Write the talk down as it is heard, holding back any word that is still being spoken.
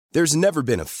There's never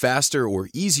been a faster or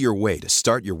easier way to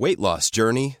start your weight loss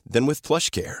journey than with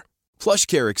PlushCare.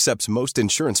 PlushCare accepts most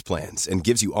insurance plans and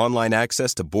gives you online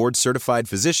access to board-certified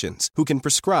physicians who can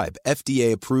prescribe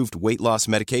FDA-approved weight loss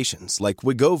medications like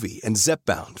Wegovy and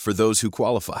Zepbound for those who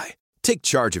qualify. Take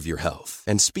charge of your health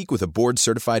and speak with a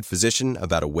board-certified physician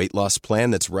about a weight loss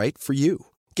plan that's right for you.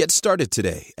 Get started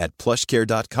today at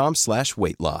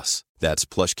plushcare.com/weight-loss. That's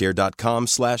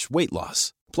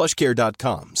plushcare.com/weight-loss.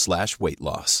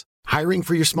 plushcare.com/weight-loss. Hiring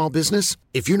for your small business?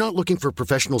 If you're not looking for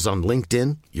professionals on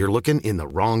LinkedIn, you're looking in the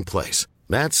wrong place.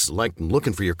 That's like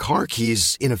looking for your car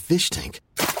keys in a fish tank.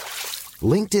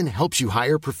 LinkedIn helps you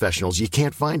hire professionals you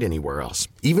can't find anywhere else,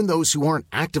 even those who aren't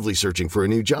actively searching for a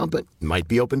new job but might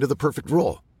be open to the perfect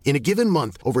role. In a given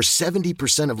month, over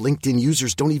 70% of LinkedIn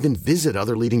users don't even visit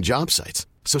other leading job sites.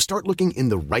 So start looking in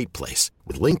the right place.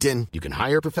 With LinkedIn, you can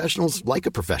hire professionals like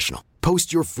a professional.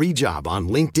 Post your free job on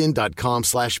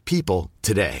linkedin.com/people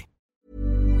today.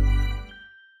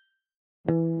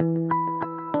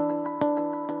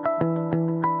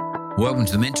 Welcome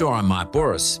to The Mentor. I'm Mark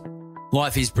Boris.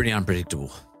 Life is pretty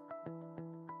unpredictable.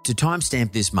 To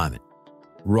timestamp this moment,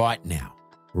 right now,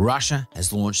 Russia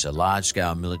has launched a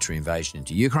large-scale military invasion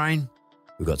into Ukraine.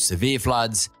 We've got severe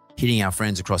floods hitting our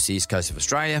friends across the east coast of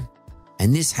Australia.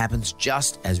 And this happens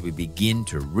just as we begin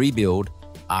to rebuild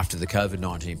after the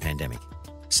COVID-19 pandemic.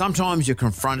 Sometimes you're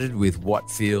confronted with what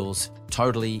feels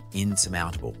totally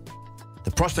insurmountable. The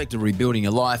prospect of rebuilding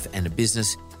a life and a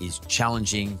business is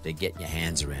challenging to get your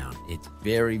hands around. It's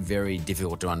very, very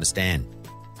difficult to understand.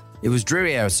 It was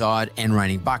dreary outside and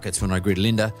raining buckets when I greeted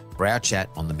Linda for our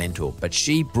chat on The Mentor, but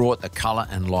she brought the colour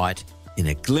and light in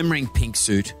a glimmering pink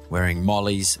suit wearing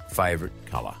Molly's favourite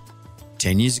colour.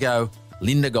 10 years ago,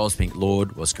 Linda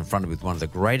Goldspink-Lord was confronted with one of the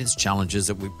greatest challenges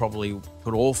that we probably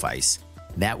could all face,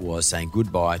 and that was saying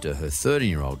goodbye to her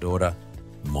 13-year-old daughter,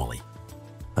 Molly.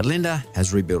 But Linda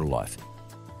has rebuilt her life,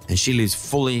 and she lives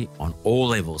fully on all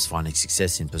levels, finding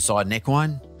success in Poseidon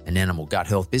Equine, an animal gut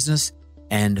health business,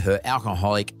 and her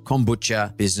alcoholic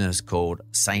kombucha business called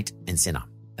Saint and Sinner.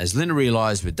 As Linda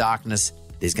realised, with darkness,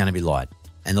 there's going to be light,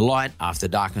 and the light after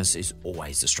darkness is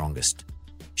always the strongest.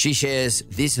 She shares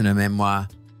this in her memoir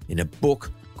in a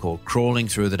book called Crawling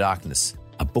Through the Darkness,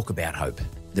 a book about hope.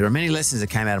 There are many lessons that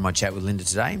came out of my chat with Linda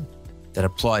today that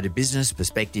apply to business,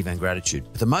 perspective and gratitude.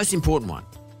 But the most important one,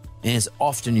 and it's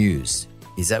often used,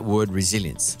 is that word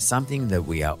resilience, something that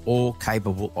we are all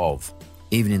capable of,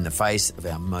 even in the face of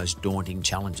our most daunting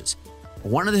challenges.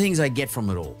 One of the things I get from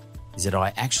it all is that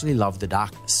I actually love the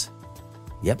darkness.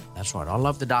 Yep, that's right. I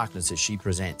love the darkness that she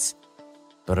presents,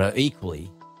 but I equally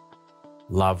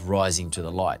love rising to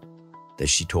the light that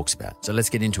she talks about. So let's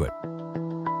get into it.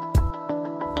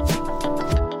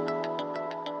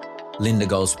 Linda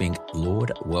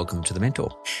Goldspink-Lord, welcome to The Mentor.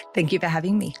 Thank you for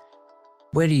having me.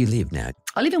 Where do you live now?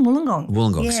 I live in Wollongong.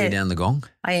 Wollongong, Yeah. see down the gong?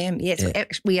 I am, yes. Yeah.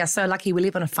 We are so lucky. We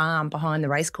live on a farm behind the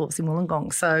racecourse in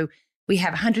Wollongong. So we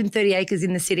have 130 acres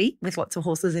in the city with lots of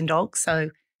horses and dogs.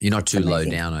 So You're not too low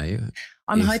amazing. down, are you?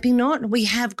 I'm hoping not. We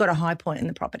have got a high point in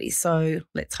the property, so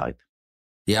let's hope.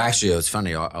 Yeah, actually, it was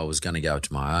funny. I was going to go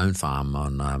to my own farm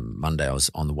on Monday. I was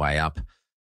on the way up,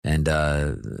 and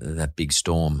that big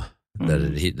storm that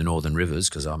had hit the Northern Rivers,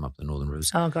 because I'm up the Northern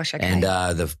Rivers. Oh, gosh, okay. And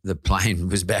the plane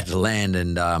was about to land,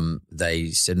 and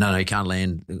they said, no, you can't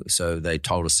land. So they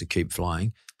told us to keep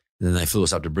flying. And then they flew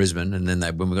us up to Brisbane, and then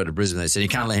when we got to Brisbane, they said, you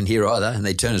can't land here either. And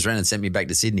they turned us around and sent me back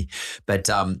to Sydney. But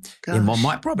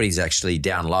my property's actually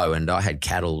down low, and I had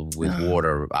cattle with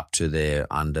water up to their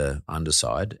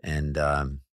underside. And, Are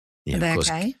they of course,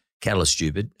 okay? cattle are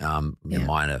stupid.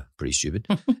 Mine are pretty stupid.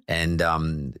 And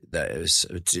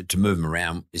to move them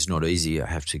around is not easy. I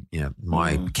have to,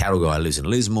 my cattle guy lives in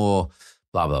Lismore,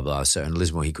 blah, blah, blah. So in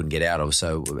Lismore, he couldn't get out of.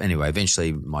 So anyway,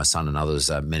 eventually my son and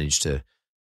others managed to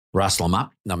rustle them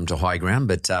up to high ground.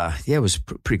 But it was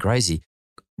pretty crazy.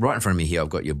 Right in front of me here, I've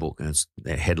got your book, and it's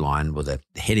the headline, the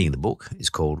heading of the book is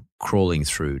called Crawling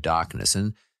Through Darkness.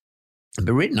 And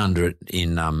but written under it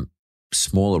in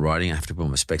smaller writing, I have to put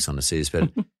my specs on to see this, but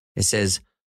it says,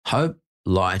 hope,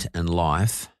 light and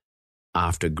life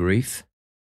after grief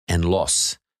and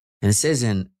loss. And it says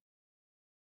in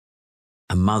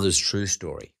a mother's true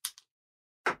story.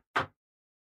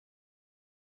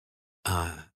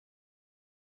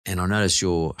 And I noticed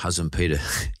your husband, Peter,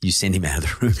 you sent him out of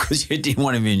the room because you didn't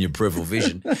want him in your peripheral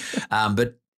vision.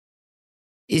 But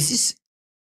is this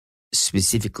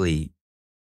specifically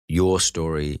your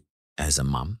story as a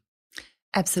mum?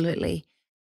 Absolutely.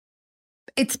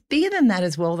 It's bigger than that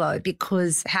as well, though,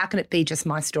 because how can it be just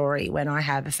my story when I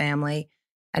have a family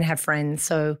and have friends?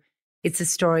 So it's a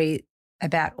story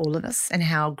about all of us and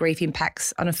how grief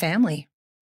impacts on a family.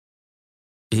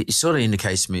 it sort of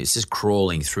indicates to me it's just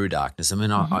crawling through darkness. I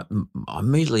mean, I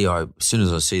immediately, as soon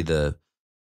as I see the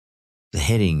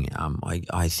heading,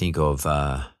 I think of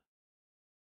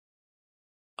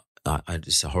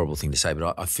it's a horrible thing to say,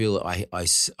 but I feel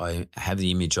I have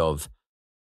the image of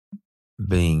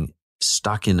being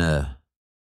stuck in a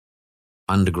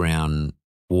underground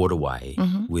waterway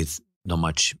with not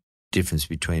much difference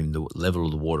between the level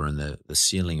of the water and the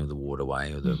ceiling of the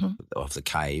waterway or of the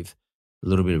cave, a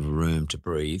little bit of room to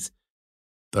breathe.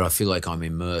 But I feel like I'm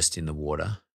immersed in the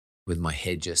water with my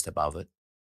head just above it,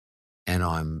 and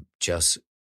I'm just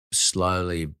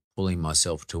slowly pulling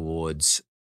myself towards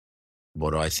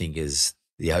what I think is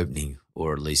the opening,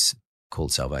 or at least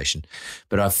called salvation.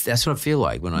 But that's what I feel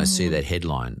like when I see that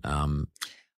headline.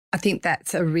 I think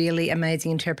that's a really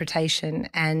amazing interpretation.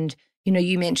 And, you know,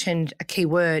 you mentioned a key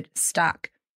word,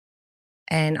 stuck.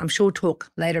 And I'm sure we'll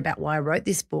talk later about why I wrote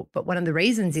this book. But one of the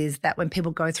reasons is that when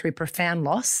people go through profound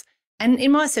loss, and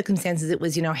in my circumstances, it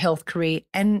was, you know, health, career,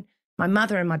 and my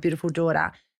mother and my beautiful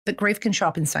daughter, but grief can show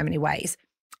up in so many ways.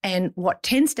 And what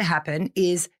tends to happen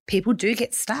is people do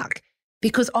get stuck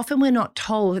because often we're not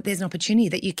told that there's an opportunity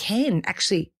that you can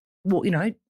actually, well, you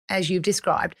know, as you've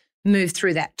described, move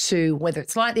through that to whether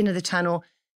it's light at the end of the tunnel.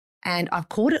 And I've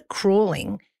called it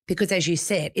crawling because, as you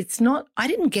said, it's not, I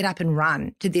didn't get up and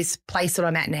run to this place that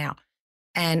I'm at now.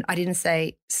 And I didn't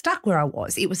say stuck where I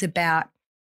was. It was about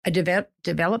a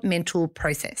developmental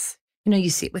process. You know,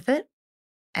 you sit with it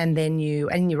and then you're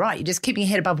right, you're just keeping your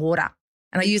head above water.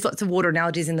 And I use lots of water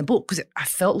analogies in the book because I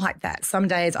felt like that. Some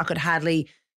days I could hardly,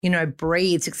 you know,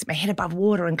 breathe to keep my head above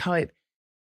water and cope.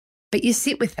 But you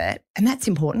sit with it, and that's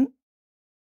important.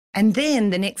 And then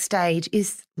the next stage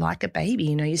is like a baby,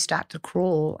 you know, you start to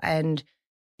crawl, and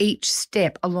each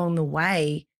step along the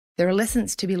way, there are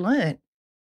lessons to be learned.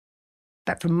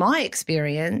 But from my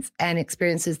experience and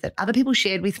experiences that other people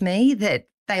shared with me, that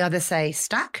they either say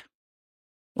stuck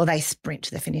or they sprint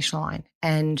to the finish line,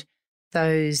 and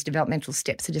those developmental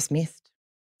steps are just missed.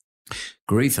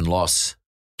 Grief and loss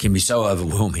can be so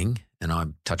overwhelming, and I,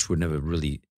 touch wood, never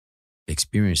really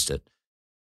experienced it,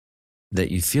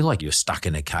 that you feel like you're stuck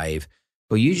in a cave.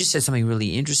 Well, you just said something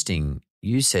really interesting.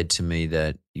 You said to me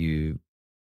that you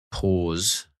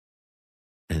pause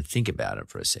and think about it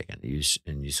for a second,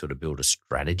 and you sort of build a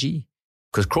strategy.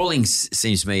 Because crawling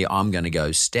seems to me, I'm going to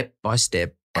go step by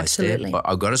step by Absolutely. step.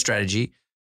 I've got a strategy.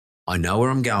 I know where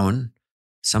I'm going.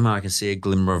 Somehow I can see a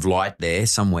glimmer of light there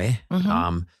somewhere.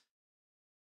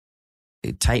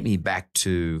 Take me back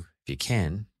to, if you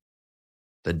can,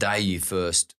 the day you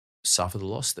first suffered the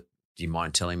loss. Do you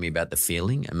mind telling me about the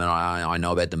feeling? I mean, I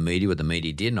know about the media, what the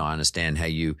media did, and I understand how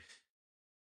you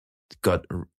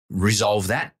resolved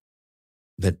that.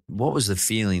 But what was the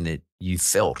feeling that you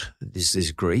felt,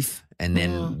 this grief? And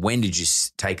then when did you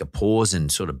take a pause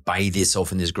and sort of bathe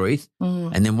yourself in this grief?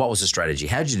 And then what was the strategy?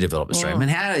 How did you develop a strategy? I mean,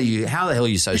 how the hell are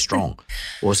you so strong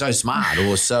or so smart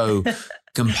or so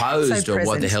composed So or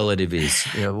what the hell it is?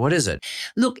 You know, what is it?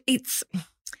 Look,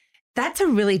 that's a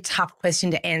really tough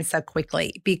question to answer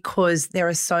quickly because there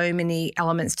are so many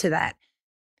elements to that.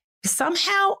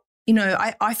 Somehow, you know,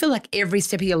 I feel like every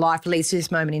step of your life leads to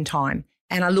this moment in time.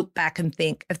 And I look back and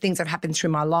think of things that have happened through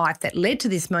my life that led to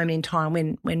this moment in time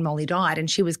when Molly died, and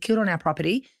she was killed on our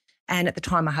property. And at the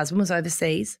time, my husband was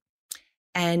overseas.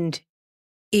 And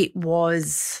it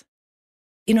was,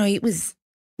 you know,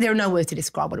 there are no words to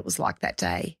describe what it was like that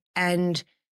day. And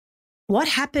what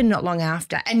happened not long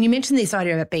after, and you mentioned this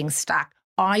idea about being stuck.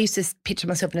 I used to picture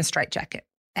myself in a straitjacket,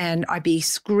 and I'd be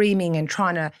screaming and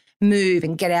trying to move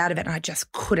and get out of it, and I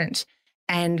just couldn't.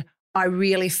 And I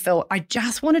really felt I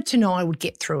just wanted to know I would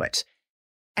get through it.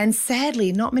 And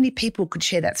sadly, not many people could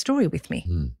share that story with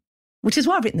me, which is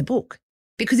why I've written the book.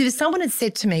 Because if someone had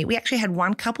said to me, we actually had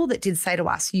one couple that did say to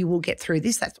us, you will get through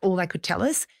this. That's all they could tell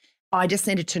us. I just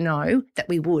needed to know that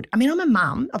we would. I mean, I'm a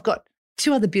mum. I've got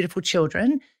 2 other beautiful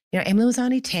children. You know, Emily was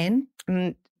only 10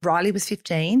 and Riley was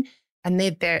 15, and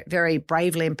they very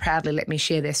bravely and proudly let me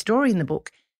share their story in the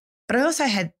book. But I also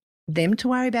had them to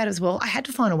worry about as well. I had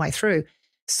to find a way through.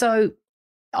 So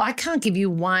I can't give you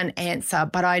one answer,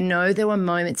 but I know there were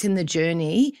moments in the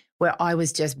journey where I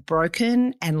was just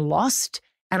broken and lost,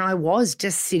 and I was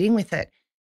just sitting with it.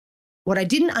 What I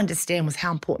didn't understand was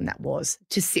how important that was,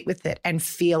 to sit with it and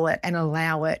feel it and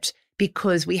allow it,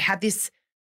 because we have this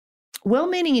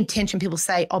well-meaning intention. People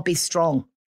say, "I'll be strong."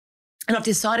 And I've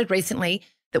decided recently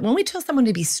that when we tell someone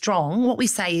to be strong, what we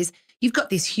say is, you've got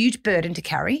this huge burden to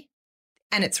carry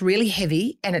and it's really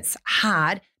heavy and it's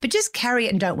hard, but just carry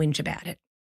it and don't whinge about it.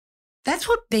 That's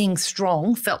what being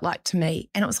strong felt like to me.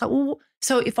 And it was like, well,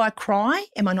 so if I cry,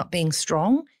 am I not being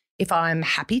strong? If I'm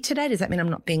happy today, does that mean I'm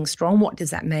not being strong? What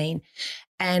does that mean?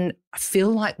 And I feel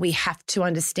like we have to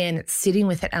understand that sitting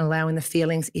with it and allowing the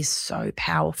feelings is so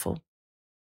powerful,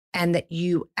 and that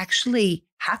you actually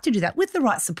have to do that with the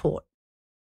right support,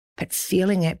 but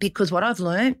feeling it. Because what I've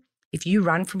learned, if you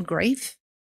run from grief,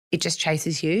 it just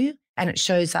chases you and it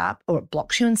shows up, or it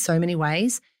blocks you in so many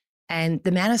ways. And the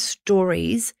amount of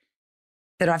stories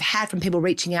that I've had from people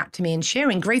reaching out to me and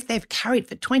sharing grief they've carried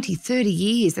for 20, 30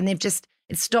 years, and it's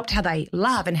stopped how they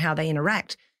love and how they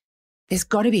interact. There's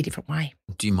got to be a different way.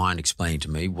 Do you mind explaining to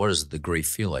me, what does the grief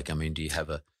feel like? I mean, do you have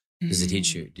does it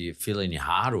hit you? Do you feel it in your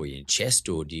heart or in your chest,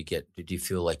 or do you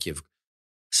feel like you've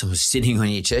someone sitting on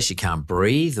your chest, you can't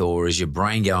breathe, or is your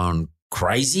brain going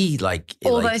crazy?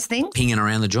 All those things. Pinging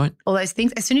around the joint? All those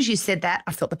things. As soon as you said that,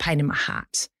 I felt the pain in my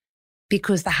heart,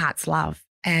 because the heart's love.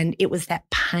 And it was that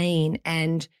pain.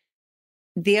 And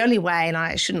the only way, and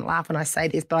I shouldn't laugh when I say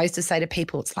this, but I used to say to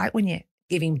people, it's like when you're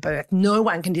giving birth. No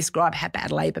one can describe how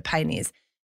bad labour pain is.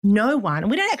 No one. And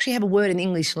we don't actually have a word in the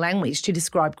English language to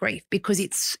describe grief, because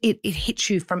it hits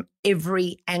you from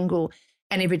every angle,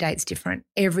 and every day it's different.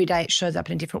 Every day it shows up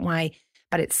in a different way,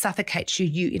 but it suffocates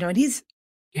you. It is,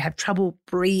 you have trouble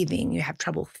breathing, you have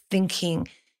trouble thinking,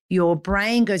 your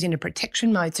brain goes into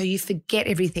protection mode, so you forget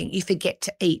everything. You forget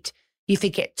to eat, you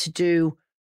forget to do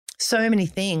so many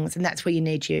things, and that's where you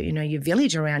need your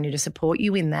village around you to support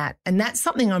you in that. And that's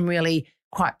something I'm really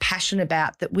quite passionate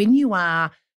about, that when you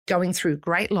are going through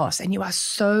great loss and you are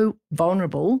so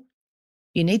vulnerable,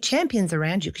 you need champions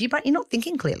around you, because you're not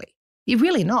thinking clearly. You're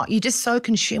really not. You're just so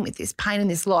consumed with this pain and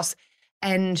this loss.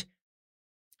 And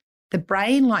the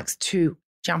brain likes to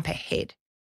jump ahead.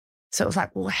 So it was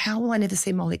like, well, how will I never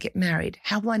see Molly get married?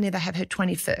 How will I never have her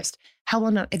 21st? How will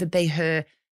I not ever be her,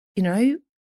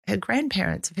 her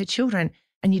grandparents of her children?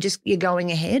 And you're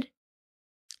going ahead.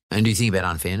 And do you think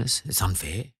about unfairness? It's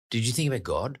unfair. Did you think about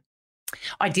God?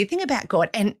 I did think about God.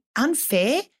 And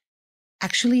unfair?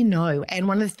 Actually, no. And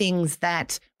one of the things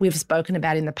that we've spoken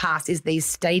about in the past is these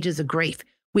stages of grief,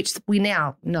 which we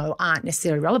now know aren't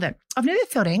necessarily relevant. I've never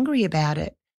felt angry about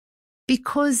it,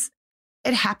 because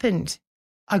it happened.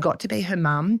 I got to be her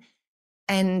mum,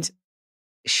 and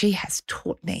she has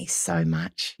taught me so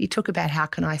much. You talk about how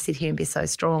can I sit here and be so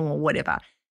strong or whatever,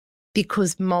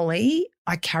 because Molly,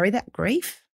 I carry that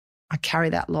grief, I carry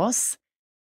that loss,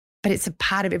 but it's a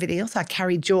part of everything else. I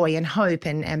carry joy and hope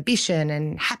and ambition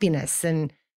and happiness,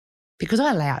 and because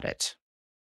I allowed it.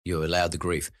 You allowed the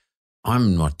grief.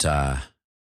 I'm not, I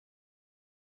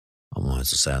might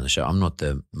as well say on the show, I'm not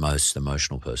the most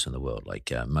emotional person in the world.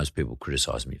 Most people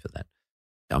criticize me for that.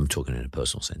 I'm talking in a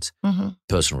personal sense,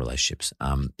 personal relationships.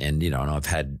 And I've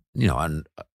had,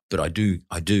 but I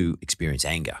do experience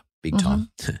anger big time,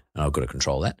 and I've got to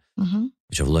control that,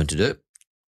 which I've learned to do.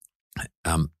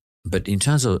 But in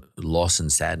terms of loss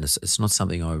and sadness, it's not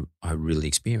something I really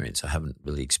experience. I haven't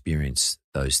really experienced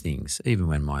those things. Even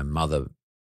when my mother,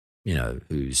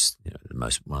 who's one of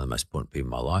the most important people in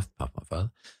my life, apart from my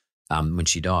father, when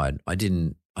she died, I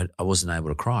wasn't able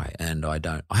to cry, and I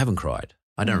haven't cried.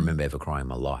 I don't remember ever crying in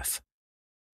my life,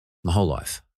 my whole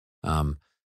life.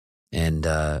 And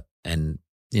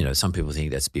some people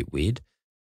think that's a bit weird,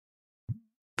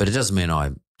 but it doesn't mean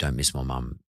I don't miss my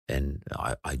mum. And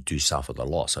I do suffer the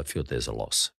loss. I feel there's a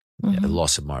loss, a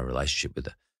loss of my relationship with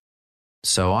her.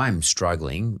 So I'm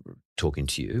struggling, talking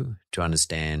to you, to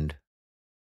understand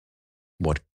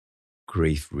what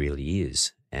grief really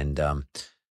is. And I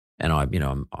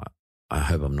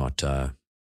hope I'm not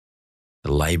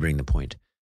labouring the point.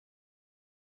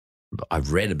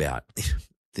 I've read about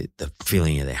the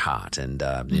feeling in their heart, and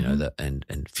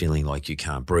and feeling like you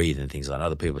can't breathe and things like that.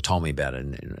 Other people told me about it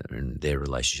in their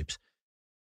relationships.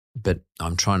 But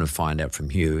I'm trying to find out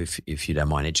from you, if you don't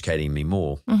mind educating me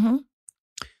more,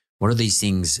 what do these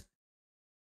things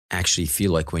actually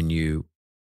feel like when you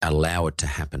allow it to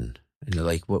happen?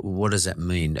 What does that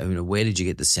mean? I mean, where did you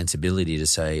get the sensibility to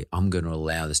say, I'm going to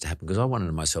allow this to happen? Because I wonder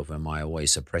to myself, am I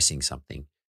always suppressing something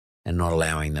and not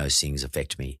allowing those things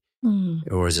affect me?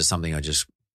 Or is it something I just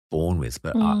born with?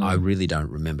 But I really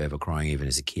don't remember ever crying even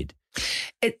as a kid.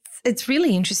 It's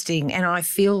really interesting, and I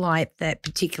feel like that,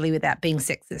 particularly without being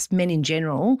sexist, men in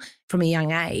general from a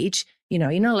young age, you're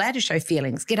not allowed to show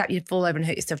feelings. Get up, you fall over and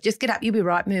hurt yourself. Just get up, you'll be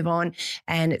right, move on.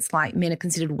 And it's like men are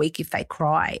considered weak if they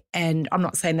cry. And I'm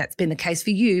not saying that's been the case for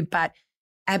you, but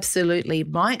absolutely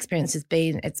my experience has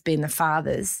been, it's been the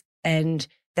fathers and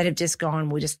that have just gone,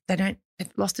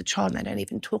 they've lost a child and they don't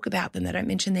even talk about them. They don't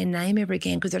mention their name ever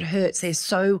again because it hurts. They're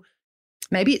so,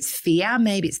 maybe it's fear,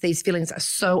 maybe it's these feelings are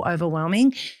so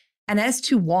overwhelming. And as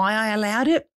to why I allowed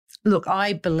it, look,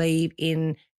 I believe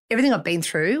in everything I've been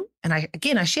through. And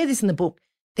I share this in the book.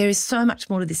 There is so much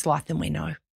more to this life than we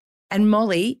know. And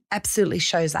Molly absolutely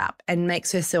shows up and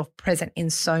makes herself present in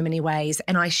so many ways.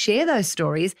 And I share those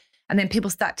stories, and then people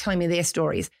start telling me their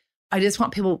stories. I just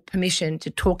want people permission to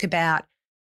talk about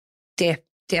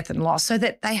death and loss so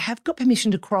that they have got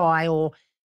permission to cry. Or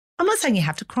I'm not saying you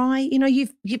have to cry. You know,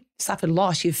 you've suffered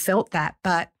loss, you've felt that,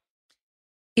 but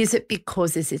is it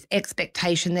because there's this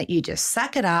expectation that you just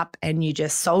suck it up and you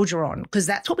just soldier on? Because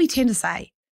that's what we tend to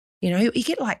say. You know, you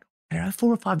get like, I don't know,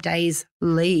 4 or 5 days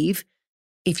leave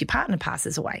if your partner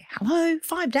passes away. Hello,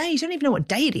 5 days. You don't even know what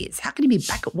day it is. How can you be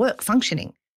back at work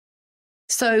functioning?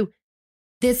 So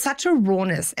there's such a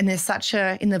rawness and there's such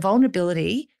a, in the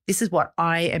vulnerability, this is what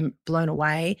I am blown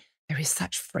away. There is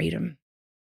such freedom.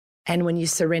 And when you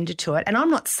surrender to it, and I'm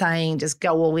not saying just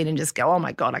go all in and just go, oh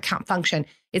my God, I can't function.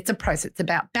 It's a process. It's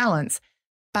about balance.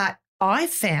 But I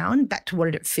found, back to what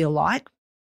did it feel like?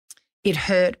 It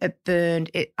hurt, it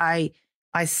burned, I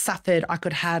suffered. I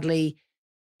could hardly,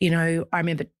 you know, I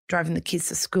remember driving the kids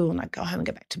to school and I'd go home and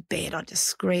go back to bed. I'd just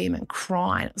scream and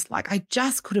cry. And it was like, I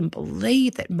just couldn't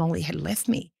believe that Molly had left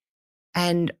me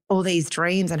and all these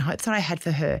dreams and hopes that I had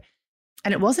for her.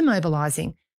 And it was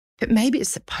immobilizing, but maybe it's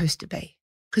supposed to be,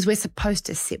 because we're supposed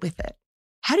to sit with it.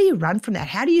 How do you run from that?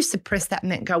 How do you suppress that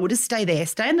and then go, well, just stay there,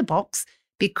 stay in the box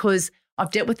because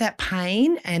I've dealt with that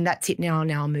pain and that's it now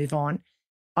I'll move on.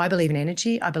 I believe in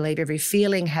energy. I believe every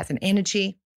feeling has an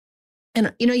energy.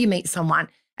 And, you know, you meet someone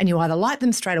and you either like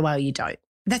them straight away or you don't.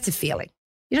 That's a feeling.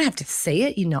 You don't have to see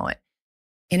it, you know it.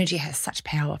 Energy has such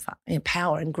power,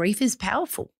 and grief is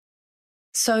powerful.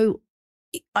 So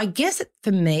I guess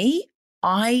for me,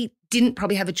 I didn't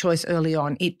probably have a choice early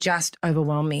on. It just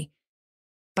overwhelmed me.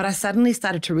 But I suddenly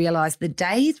started to realize the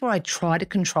days where I try to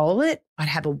control it, I'd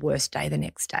have a worse day the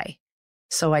next day.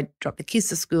 So I'd drop the kids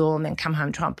to school and then come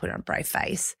home, try and put on a brave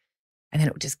face. And then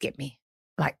it would just get me.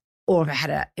 Like, or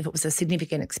if it was a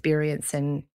significant experience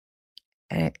and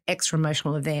an extra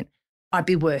emotional event, I'd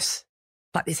be worse,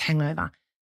 like this hangover.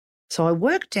 So I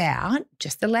worked out,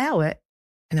 just allow it.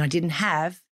 And then I didn't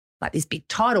have like this big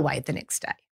tidal wave the next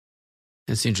day.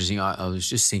 It's interesting. I was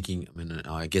just thinking, I mean,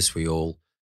 I guess we all,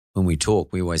 when we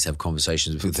talk, we always have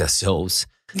conversations with ourselves.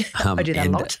 I do that a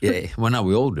lot. Yeah, well, no,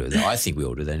 we all do that. I think we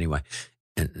all do that anyway.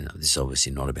 And this is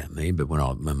obviously not about me, but when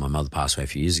my mother passed away a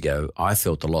few years ago, I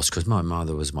felt the loss because my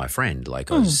mother was my friend.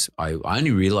 Like I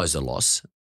only realised the loss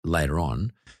later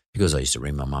on because I used to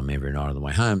ring my mum every night on the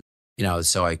way home. You know,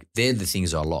 so they're the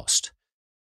things I lost.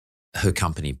 Her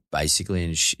company, basically,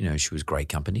 and she was great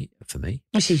company for me.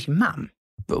 She's your mum.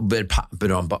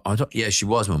 But yeah, she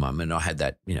was my mum, and I had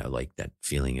that, like that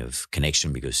feeling of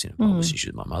connection because, obviously she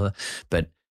was my mother,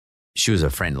 but she was a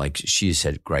friend. Like she's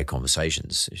had great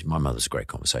conversations. My mother's a great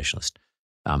conversationalist,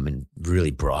 and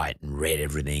really bright and read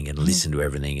everything and listened to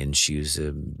everything, and she was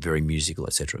very musical,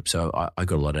 etc. So I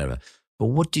got a lot out of her. But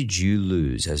what did you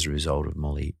lose as a result of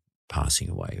Molly passing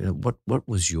away? What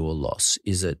was your loss?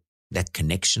 Is it that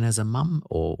connection as a mum,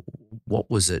 or what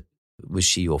was it? Was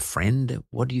she your friend?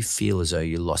 What do you feel as though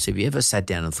you lost? Have you ever sat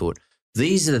down and thought,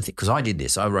 these are the things, because I did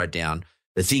this, I wrote down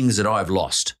the things that I've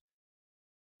lost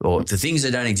or the things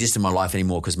that don't exist in my life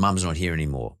anymore because mum's not here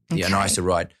anymore. Okay. Yeah, and I used to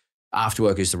write, after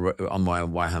work, on my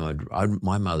way home,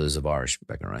 my mother's of Irish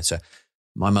background, right? So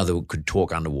my mother could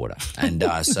talk underwater. And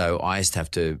so I used to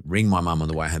have to ring my mum on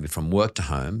the way home from work to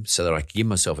home so that I could give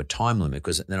myself a time limit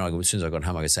because then as soon as I got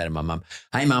home, I could say to my mum,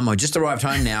 hey, mum, I just arrived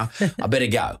home now. I better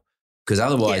go. Because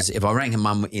otherwise, if I rang her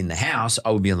mum in the house,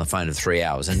 I would be on the phone for 3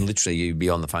 hours. And literally you'd be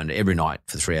on the phone every night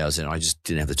for 3 hours and I just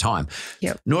didn't have the time.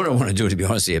 Yep. Nor do I want to do it, to be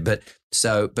honest here. But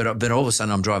all of a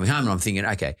sudden I'm driving home and I'm thinking,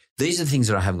 okay, these are the things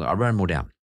that I haven't got. I wrote them all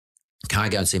down.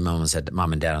 Can't go and see mum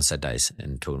and dad on Saturdays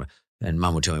and talk about. And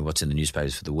mum would tell me what's in the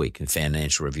newspapers for the week and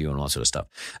financial review and all that sort of stuff.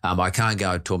 I can't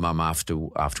go and talk mum after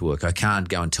work. I can't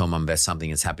go and tell mum about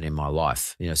something that's happened in my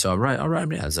life. So I wrote them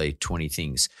down as 20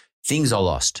 things I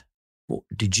lost.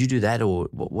 Did you do that, or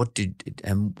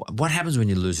what happens when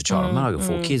you lose a child? I've got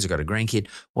 4 kids. I've got a grandkid.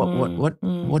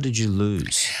 What did you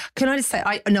lose? Can I just say,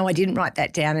 I didn't write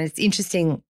that down, and it's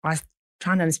interesting. I was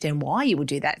trying to understand why you would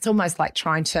do that. It's almost like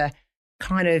trying to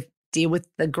kind of deal with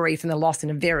the grief and the loss in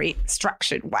a very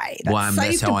structured way. That's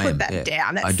safe to put that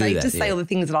down. That's safe to say all the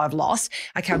things that I've lost.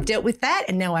 Okay, I've dealt with that,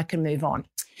 and now I can move on.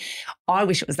 I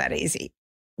wish it was that easy.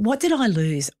 What did I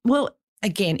lose? Well,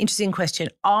 again, interesting question.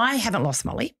 I haven't lost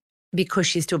Molly, because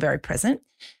she's still very present.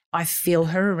 I feel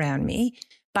her around me.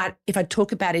 But if I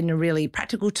talk about it in a really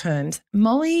practical terms,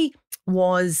 Molly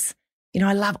was,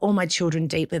 I love all my children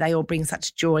deeply. They all bring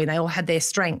such joy. They all had their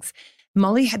strengths.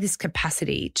 Molly had this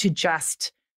capacity to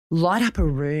just light up a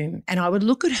room. And I would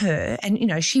look at her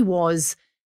and, she was,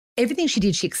 everything she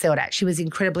did, she excelled at. She was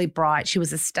incredibly bright. She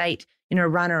was a state,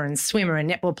 runner and swimmer and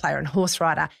netball player and horse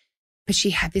rider. but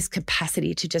she had this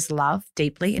capacity to just love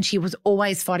deeply, and she was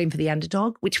always fighting for the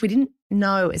underdog, which we didn't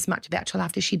know as much about till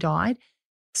after she died.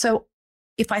 So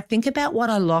if I think about what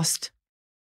I lost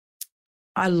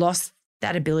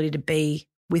that ability to be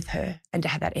with her and to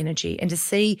have that energy and to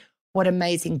see what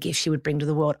amazing gifts she would bring to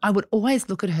the world. I would always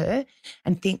look at her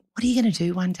and think, what are you going to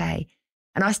do one day?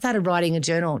 And I started writing a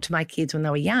journal to my kids when they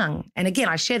were young. And again,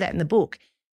 I share that in the book.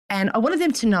 And I wanted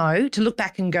them to know, to look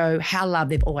back and go, how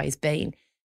loved they've always been.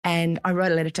 And I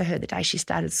wrote a letter to her the day she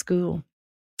started school.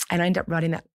 And I ended up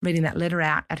reading that letter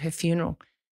out at her funeral.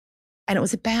 And it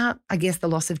was about, I guess, the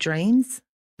loss of dreams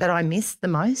that I missed the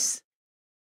most.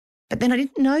 But then I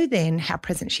didn't know then how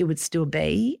present she would still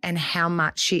be and how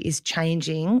much she is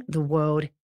changing the world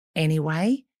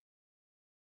anyway.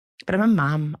 But I'm a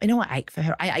mum. I ache for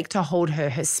her. I ache to hold her,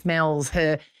 her smells,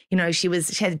 her, she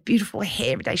had beautiful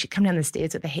hair every day. She'd come down the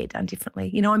stairs with her hair done differently.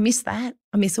 I miss that.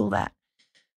 I miss all that.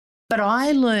 But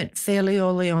I learnt fairly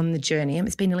early on the journey, and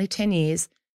it's been nearly 10 years,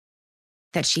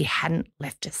 that she hadn't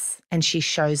left us, and she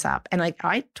shows up. And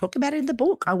I talk about it in the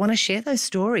book. I want to share those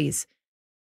stories.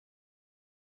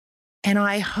 And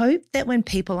I hope that when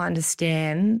people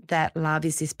understand that love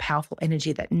is this powerful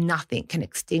energy that nothing can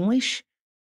extinguish,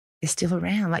 they're still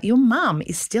around. Like your mum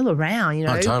is still around,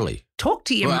 Oh, totally. Talk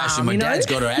to your mum. Actually, my dad's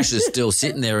got her ashes still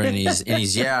sitting there in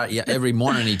his yeah. Every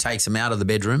morning he takes them out of the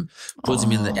bedroom, puts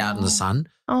them out in the sun.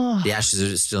 Oh. The ashes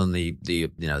are still in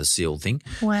the sealed thing.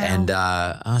 Wow. And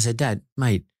I said, Dad,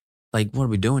 mate, like, what are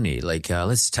we doing here? Like,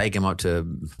 let's take them up to,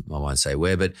 I won't say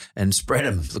where, and spread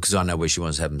them, because I know where she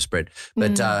wants to have them spread.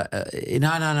 But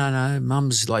no,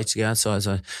 Mum's likes to go outside.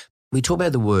 So you talk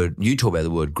about the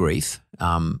word grief,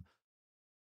 and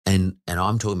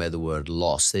I'm talking about the word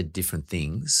loss. They're different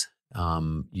things.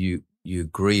 You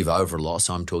grieve over a loss.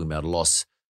 I'm talking about a loss.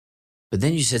 But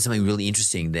then you said something really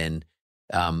interesting then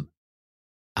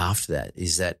after that,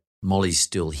 is that Molly's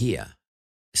still here,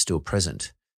 still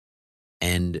present.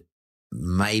 And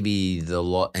maybe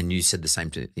and you said the same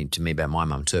thing to me about my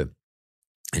mum too.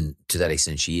 And to that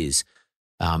extent she is.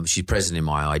 She's present in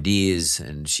my ideas,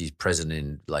 and she's present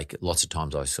in, like, lots of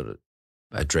times I sort of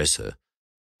address her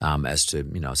as to,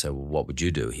 I say, well, what would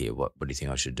you do here? What do you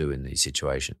think I should do in this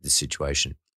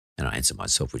situation? And I answer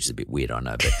myself, which is a bit weird, I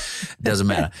know, but it doesn't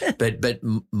matter. But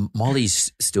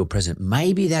Molly's still present.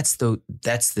 Maybe that's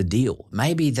the deal.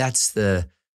 Maybe that's the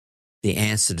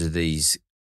answer to these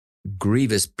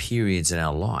grievous periods in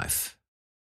our life,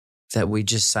 that we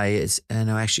just say,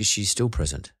 no, actually she's still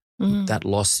present. Mm. That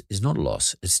loss is not a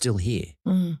loss. It's still here.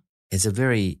 Mm. It's a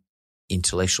very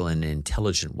intellectual and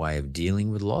intelligent way of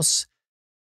dealing with loss.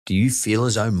 Do you feel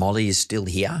as though Molly is still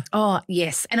here? Oh,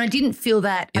 yes. And I didn't feel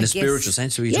that. In a spiritual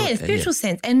sense? In a spiritual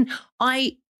sense. And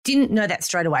I didn't know that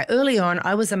straight away. Early on,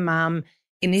 I was a mum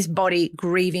in this body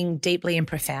grieving deeply and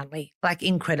profoundly, like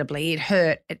incredibly. It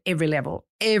hurt at every level.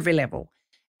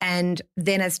 And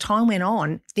then as time went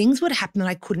on, things would happen that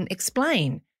I couldn't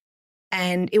explain.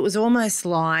 And it was almost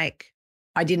like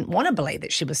I didn't want to believe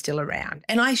that she was still around.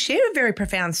 And I share a very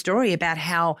profound story about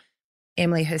how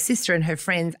Emily, her sister, and her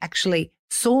friends actually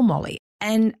saw Molly.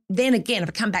 And then again, if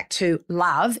I come back to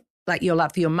love, like your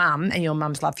love for your mum and your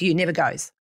mum's love for you never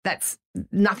goes.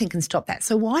 Nothing can stop that.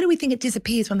 So why do we think it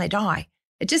disappears when they die?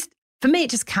 For me, it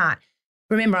just can't.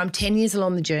 Remember, I'm 10 years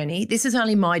along the journey. This is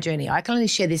only my journey. I can only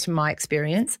share this from my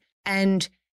experience. And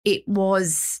it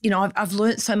was, I've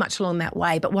learned so much along that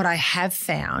way. But what I have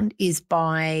found is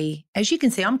as you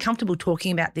can see, I'm comfortable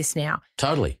talking about this now.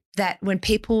 Totally. That when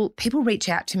people reach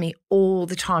out to me all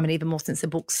the time, and even more since the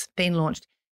book's been launched,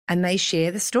 and they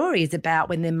share the stories about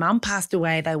when their mum passed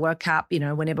away, they woke up,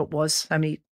 whenever it was, so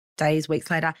many days,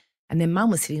 weeks later, and their mum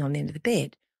was sitting on the end of the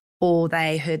bed, or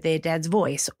they heard their dad's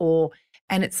voice,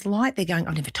 and it's like they're going,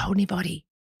 I've never told anybody,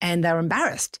 and they're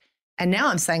embarrassed. And now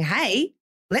I'm saying, hey,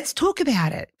 let's talk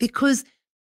about it, because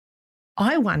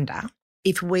I wonder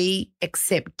if we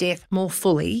accept death more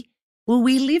fully, will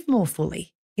we live more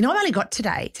fully? I've only got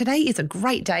today. Today is a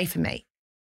great day for me.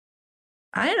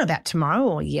 I don't know about tomorrow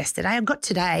or yesterday. I've got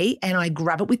today, and I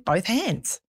grab it with both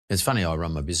hands. It's funny, I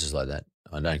run my business like that.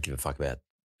 I don't give a fuck about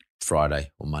Friday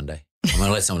or Monday. I'm going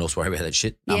to let someone else worry about that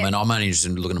shit. Yeah. I mean, I'm only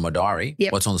interested in looking at my diary.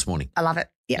 Yep. What's on this morning? I love it.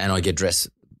 Yep. And I get dressed,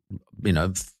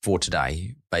 for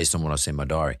today based on what I see in my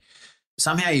diary.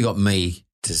 Somehow you got me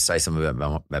to say something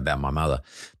about my mother.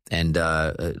 And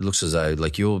it looks as though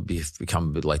like you'll become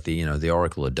a bit like the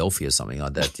Oracle of Delphi or something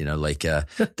like that, like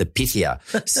the Pythia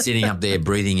sitting up there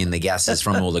breathing in the gases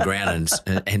from all the ground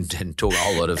and talk a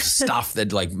whole lot of stuff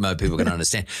that like most people can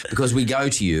understand. Because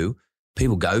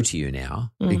people go to you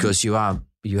now because you have,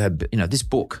 this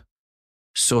book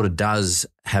sort of does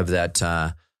have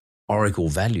that oracle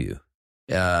value.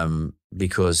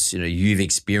 because, you've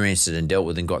experienced it and dealt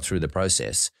with and got through the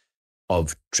process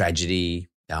of tragedy,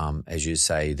 as you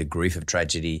say, the grief of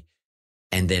tragedy,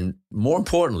 and then more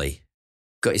importantly,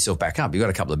 got yourself back up. You've got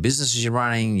a couple of businesses you're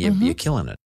running, you're killing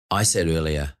it. I said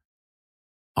earlier,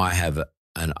 I have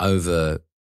an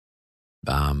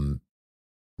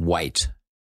weight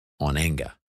on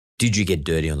anger. Did you get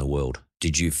dirty on the world?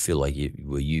 Did you feel like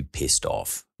were you pissed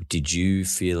off? Did you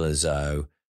feel as though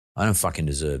I don't fucking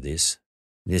deserve this?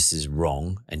 This is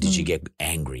wrong. And did you get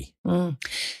angry?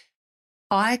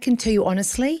 I can tell you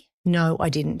honestly, no, I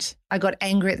didn't. I got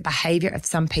angry at the behaviour of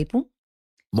some people.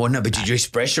 Well, no, but did you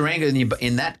express your anger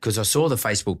in that? Because I saw the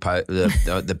Facebook post,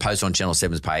 the post on Channel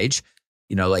 7's page,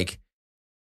 and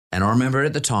I remember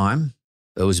at the time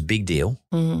it was a big deal.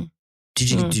 Mm-hmm.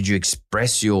 Did you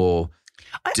express your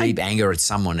deep anger at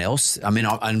someone else? I mean,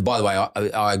 and by the way,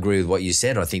 I agree with what you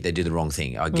said. I think they did the wrong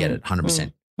thing. I get it,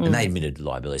 100%. And they admitted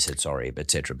liability, said sorry,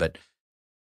 et cetera. But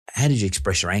how did you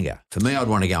express your anger? For me, I'd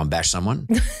want to go and bash someone.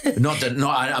 Not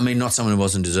someone who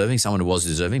wasn't deserving, someone who was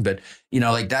deserving. But,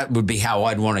 that would be how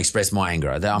I'd want to express my anger.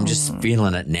 I'm just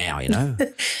feeling it now,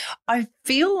 I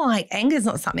feel like anger is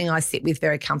not something I sit with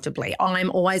very comfortably. I'm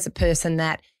always a person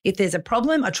that if there's a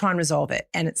problem, I try and resolve it.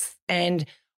 And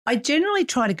I generally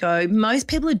try to go, most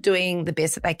people are doing the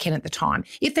best that they can at the time.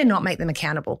 If they're not, make them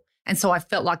accountable. And so I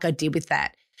felt like I did with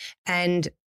that. And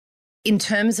in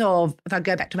terms of, if I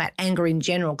go back to that anger in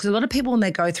general, because a lot of people when they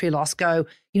go through loss go,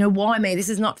 why me? This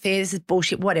is not fair. This is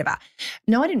bullshit, whatever.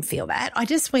 No, I didn't feel that. I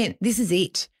just went, this is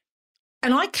it.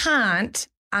 And I can't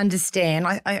understand.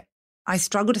 I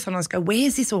struggle to sometimes go, where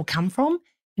has this all come from?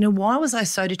 Why was I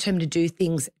so determined to do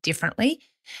things differently?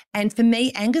 And for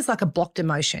me, anger is like a blocked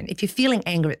emotion. If you're feeling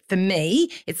anger, for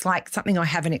me, it's like something I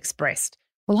haven't expressed.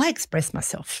 Well, I express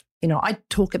myself. I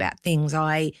talk about things.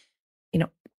 I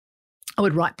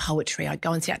would write poetry. I'd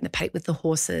go and sit out in the paddock with the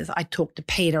horses. I'd talk to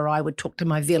Peter. I would talk to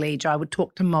my village. I would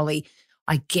talk to Molly.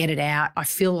 I get it out. I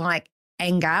feel like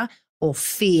anger or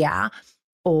fear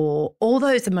or all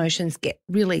those emotions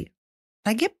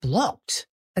they get blocked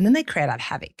and then they create out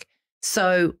havoc.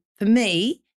 So for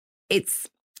me, it's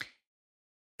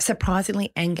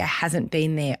surprisingly anger hasn't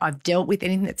been there. I've dealt with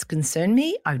anything that's concerned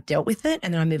me. I've dealt with it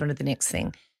and then I move on to the next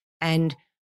thing. And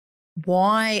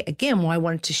why I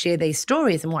wanted to share these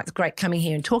stories and why it's great coming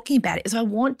here and talking about it is I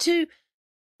want to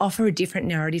offer a different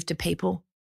narrative to people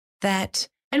and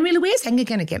really, where's anger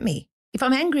going to get me? If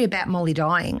I'm angry about Molly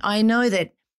dying, I know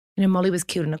that, Molly was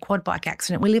killed in a quad bike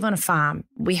accident. We live on a farm.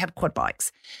 We have quad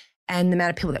bikes. And the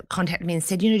amount of people that contacted me and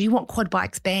said, do you want quad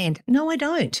bikes banned? No, I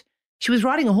don't. She was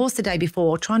riding a horse the day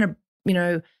before trying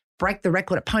to, break the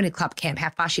record at Pony Club Camp, how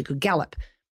fast she could gallop.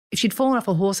 If she'd fallen off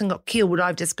a horse and got killed, would I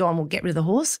have just gone, well, get rid of the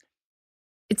horse?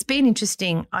 It's been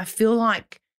interesting. I feel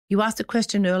like you asked a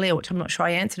question earlier, which I'm not sure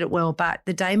I answered it well, but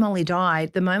the day Molly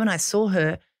died, the moment I saw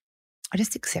her, I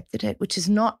just accepted it, which is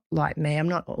not like me. I'm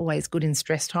not always good in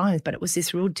stress times, but it was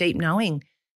this real deep knowing.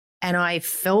 And I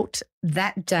felt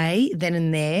that day, then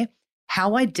and there,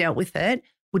 how I dealt with it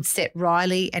would set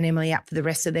Riley and Emily up for the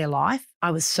rest of their life.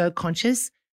 I was so conscious.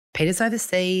 Peter's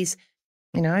overseas.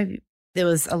 There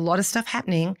was a lot of stuff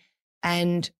happening.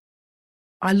 And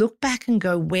I look back and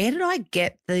go, where did I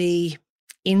get the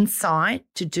insight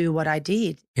to do what I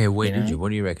did? Yeah, where did you? What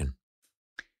do you reckon?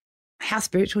 How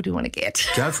spiritual do you want to get?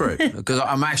 Go for it, because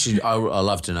I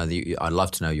love to know I'd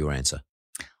love to know your answer.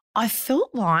 I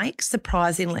felt like,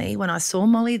 surprisingly, when I saw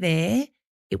Molly there,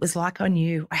 it was like I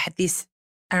knew I had this.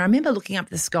 And I remember looking up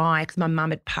at the sky because my mum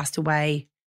had passed away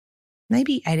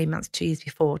maybe 18 months, 2 years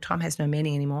before. Time has no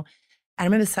meaning anymore. And I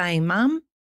remember saying, Mum,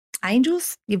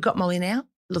 angels, you've got Molly now.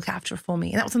 Look after her for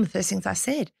me. And that was one of the first things I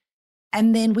said.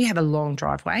 And then we have a long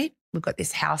driveway. We've got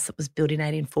this house that was built in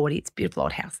 1840. It's a beautiful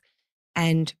old house.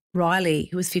 And Riley,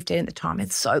 who was 15 at the time,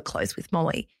 is so close with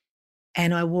Molly.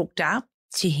 And I walked up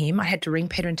to him. I had to ring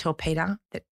Peter and tell Peter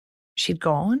that she'd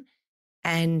gone.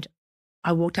 And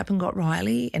I walked up and got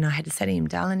Riley and I had to say to him,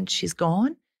 darling, she's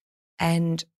gone.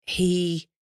 And he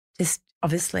just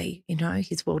obviously,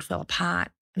 his world fell apart.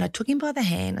 And I took him by the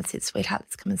hand. I said, sweetheart,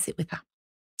 let's come and sit with her.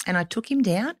 And I took him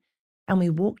down and we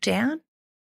walked down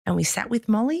and we sat with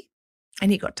Molly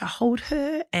and he got to hold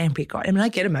her and I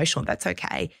get emotional, that's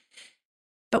okay.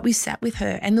 But we sat with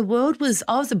her and I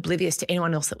was oblivious to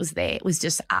anyone else that was there. It was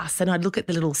just us. And I'd look at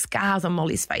the little scars on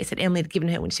Molly's face that Emily had given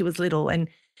her when she was little. And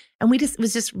it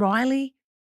was just Riley,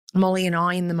 Molly and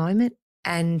I in the moment.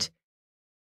 And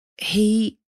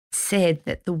he said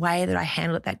that the way that I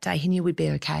handled it that day, he knew we'd be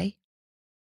okay.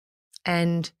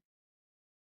 And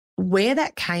where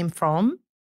that came from,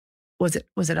 was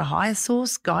it a higher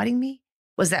source guiding me?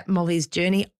 Was that Molly's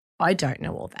journey? I don't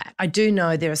know all that. I do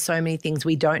know there are so many things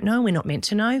we don't know, we're not meant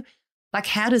to know. Like,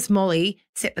 how does Molly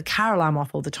set the car alarm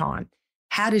off all the time?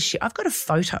 How does she? I've got a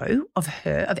photo of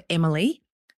her, of Emily,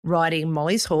 riding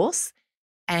Molly's horse,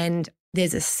 and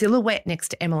there's a silhouette next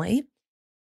to Emily.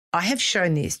 I have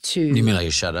shown this to. You mean like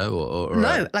a shadow or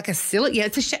no, like a silhouette. Yeah,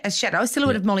 it's a shadow, a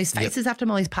silhouette of Molly's face. Yep. This is after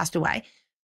Molly's passed away.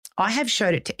 I have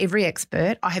showed it to every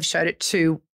expert. I have showed it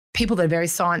to people that are very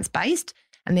science-based,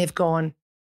 and they've gone,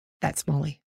 that's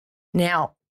Molly.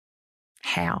 Now,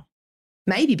 how?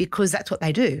 Maybe because that's what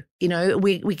they do. You know,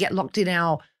 we get locked in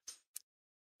our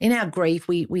grief.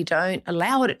 We don't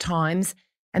allow it at times,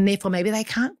 and therefore maybe they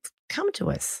can't come to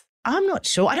us. I'm not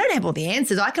sure. I don't have all the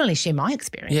answers. I can only share my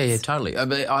experience. Yeah, totally.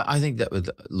 I think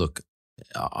that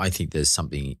I think there's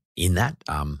something in that.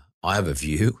 I have a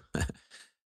view.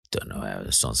 Don't know how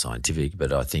it's not scientific,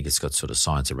 but I think it's got sort of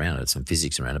science around it, some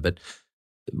physics around it. But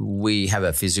we have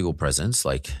a physical presence,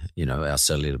 like, you know, our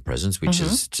cellular presence, which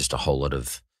is just a whole lot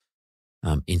of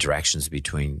interactions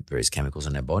between various chemicals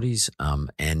in our bodies.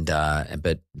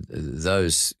 But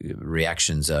those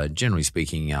reactions are, generally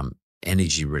speaking,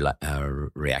 energy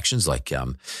reactions. Like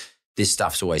this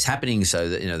stuff's always happening, so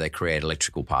that, you know, they create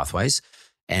electrical pathways.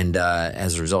 And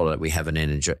as a result of that, we have an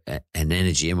energy.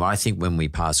 And I think when we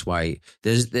pass away,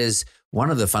 there's one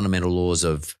of the fundamental laws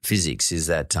of physics is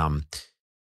that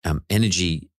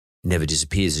energy never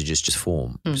disappears; it just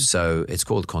form. So it's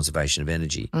called conservation of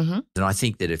energy. And I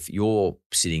think that if you're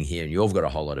sitting here and you've got a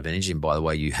whole lot of energy, and by the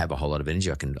way, you have a whole lot of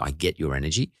energy, I get your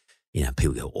energy. You know,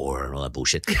 people go aura and all that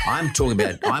bullshit. I'm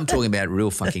talking about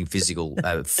real fucking physical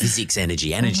physics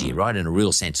energy, right, in a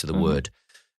real sense of the word.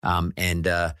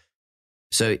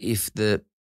 So if the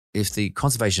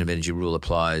conservation of energy rule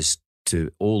applies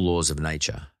to all laws of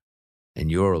nature,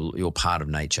 and you're part of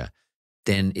nature,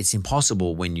 then it's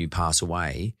impossible when you pass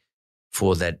away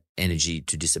for that energy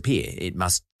to disappear. It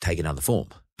must take another form.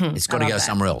 It's got to go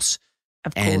somewhere else.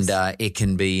 Of course. And it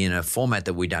can be in a format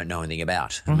that we don't know anything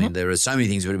about. I mean, there are so many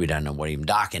things that we don't know what even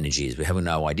dark energy is. We have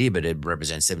no idea, but it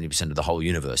represents 70% of the whole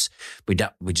universe. We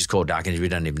just call it dark energy. We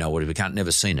don't even know what it is. We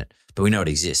never seen it, but we know it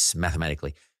exists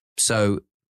mathematically. So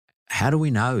how do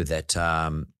we know that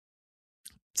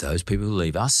those people who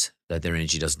leave us, that their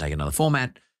energy doesn't take another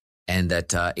format, and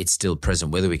that it's still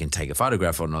present? Whether we can take a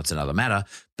photograph or not is another matter,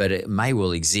 but it may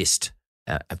well exist.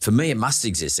 For me, it must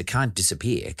exist. It can't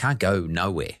disappear. It can't go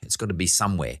nowhere. It's got to be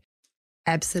somewhere.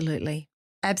 Absolutely.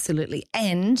 Absolutely.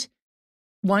 And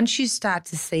once you start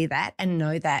to see that and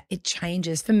know that, it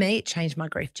changes. For me, it changed my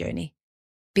grief journey,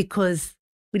 because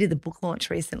we did the book launch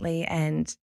recently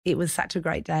and it was such a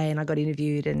great day, and I got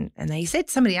interviewed and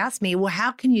somebody asked me, well,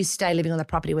 how can you stay living on the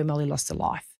property where Molly lost her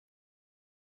life?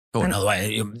 Oh, another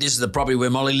way, this is the property where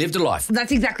Molly lived her life.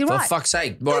 That's exactly right. For fuck's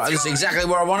sake. That's exactly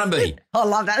where I want to be. I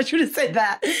love that. I should have said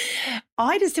that.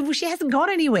 I just said, well, she hasn't gone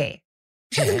anywhere.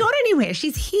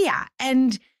 She's here.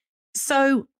 And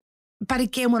so, but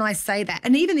again, when I say that,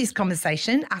 and even this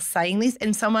conversation, us saying this,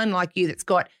 and someone like you that's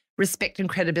got respect and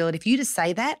credibility, if you just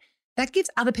say that, that gives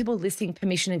other people listening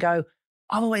permission to go,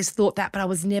 I've always thought that, but I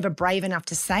was never brave enough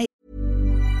to say.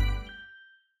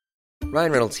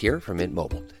 Ryan Reynolds here from Mint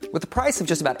Mobile. With the price of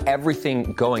just about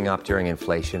everything going up during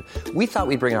inflation, we thought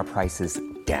we'd bring our prices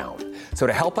down. So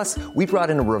to help us, we brought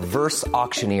in a reverse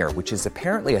auctioneer, which is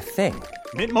apparently a thing.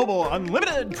 Mint Mobile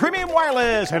Unlimited Premium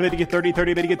Wireless. How to get 30,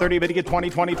 30, how to get 30, how to get 20,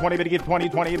 20, 20, how to get 20,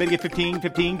 20, how to get 15,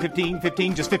 15, 15,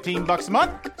 15, just $15 a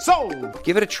month? Sold!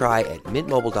 Give it a try at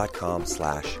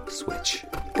mintmobile.com/switch.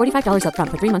 $45 up front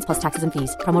for 3 months plus taxes and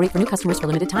fees. Promo rate for new customers for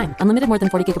limited time. Unlimited more than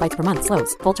 40 gigabytes per month.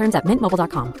 Slows full terms at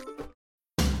mintmobile.com.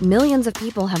 Millions of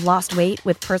people have lost weight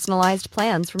with personalized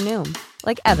plans from Noom.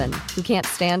 Like Evan, who can't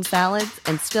stand salads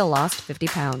and still lost 50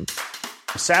 pounds.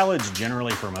 Salads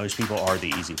generally for most people are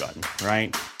the easy button,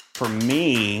 right? For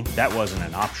me, that wasn't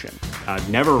an option. I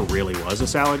never really was a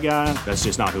salad guy. That's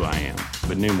just not who I am.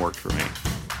 But Noom worked for me.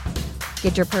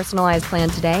 Get your personalized plan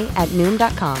today at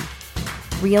Noom.com.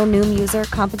 Real Noom user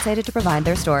compensated to provide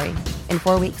their story. In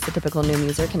 4 weeks, the typical Noom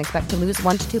user can expect to lose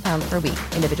 1 to 2 pounds per week.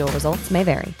 Individual results may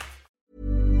vary.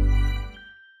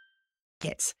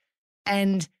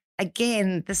 And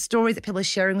again, the stories that people are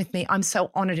sharing with me, I'm so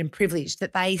honored and privileged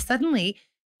that they suddenly,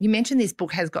 you mentioned this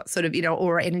book has got sort of,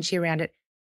 aura energy around it.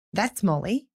 That's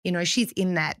Molly. She's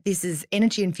in that. This is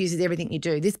energy infuses everything you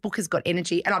do. This book has got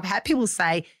energy. And I've had people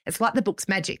say, it's like the book's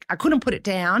magic. I couldn't put it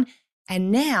down.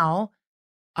 And now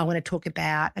I want to talk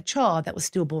about a child that was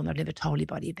stillborn that I've never told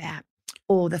anybody about.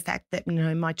 Or the fact that,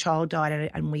 my child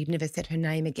died and we've never said her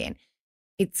name again.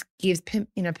 It gives,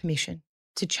 permission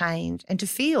to change and to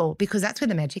feel, because that's where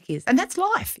the magic is. And that's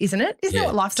life, isn't it? Isn't that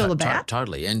what life's all about?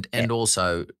 Totally. And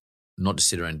also not to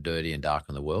sit around dirty and dark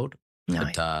in the world. No.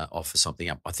 that offer something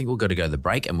up. I think we've got to go to the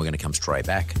break and we're going to come straight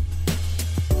back.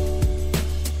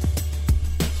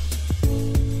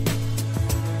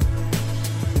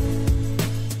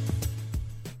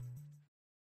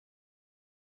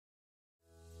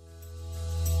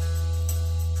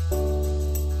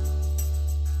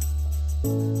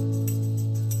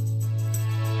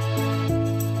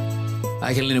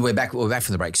 Okay, Linda, we're back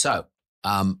from the break. So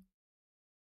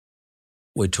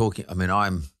we're talking, I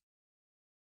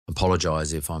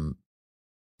apologise if I'm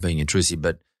being intrusive,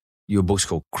 but your book's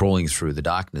called Crawling Through the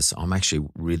Darkness. I'm actually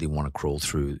really want to crawl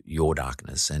through your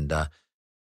darkness. And I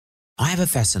have a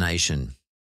fascination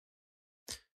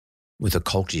with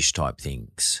occultish type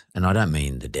things. And I don't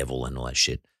mean the devil and all that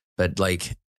shit, but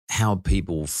like how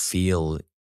people feel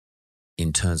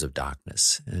in terms of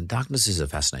darkness. And darkness is a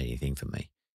fascinating thing for me.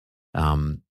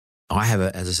 I have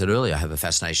as I said earlier, I have a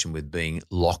fascination with being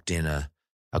locked in a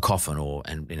coffin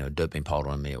and dirt being piled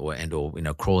on me or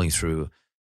crawling through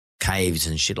caves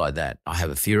and shit like that. I have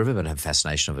a fear of it, but I have a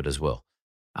fascination of it as well.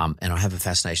 And I have a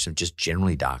fascination of just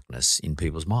generally darkness in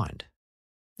people's mind.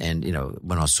 And,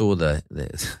 when I saw the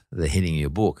heading of your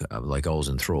book, I was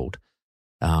enthralled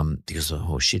because,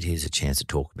 oh shit, here's a chance to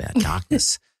talk about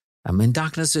darkness.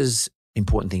 Darkness is an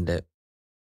important thing to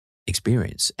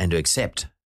experience and to accept,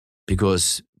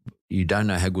 because you don't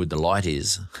know how good the light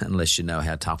is unless you know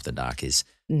how tough the dark is.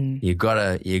 You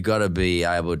gotta be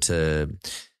able to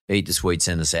eat the sweets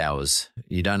and the sours.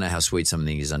 You don't know how sweet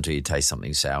something is until you taste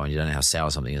something sour, and you don't know how sour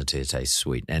something is until you taste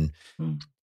sweet. And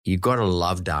you got to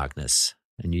love darkness.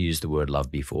 And you used the word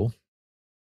love before.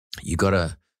 You got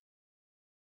to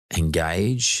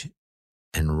engage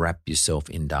and wrap yourself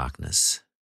in darkness.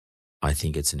 I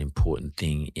think it's an important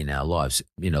thing in our lives.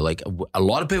 Like a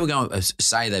lot of people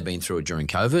say they've been through it during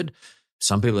COVID.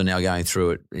 Some people are now going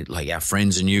through it, like our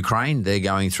friends in Ukraine, they're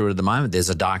going through it at the moment. There's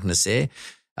a darkness there.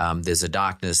 There's a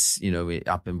darkness,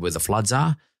 up in where the floods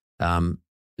are.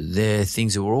 They're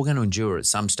things that we're all going to endure at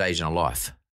some stage in our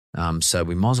life. So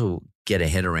we might as well get a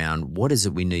head around what is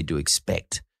it we need to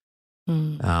expect.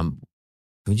 Can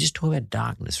we just talk about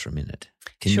darkness for a minute?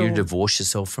 Can you divorce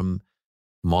yourself from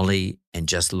Molly and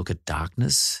just look at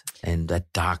darkness and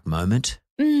that dark moment?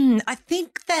 I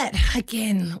think that,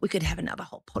 again, we could have another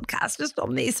whole podcast just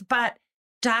on this, but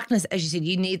darkness, as you said,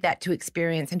 you need that to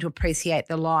experience and to appreciate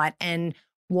the light. And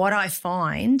what I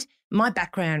find, my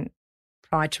background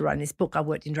prior to writing this book, I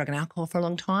worked in drug and alcohol for a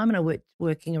long time, and I worked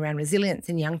working around resilience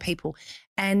in young people.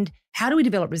 And how do we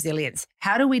develop resilience?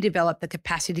 How do we develop the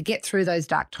capacity to get through those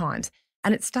dark times?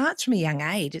 And it starts from a young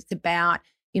age. It's about,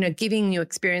 giving new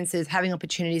experiences, having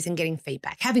opportunities and getting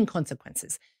feedback, having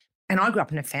consequences. And I grew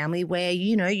up in a family where,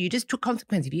 you just took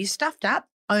consequences. If you stuffed up,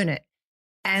 own it.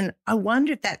 And I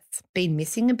wonder if that's been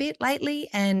missing a bit lately.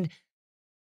 And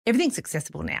everything's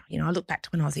accessible now. I look back to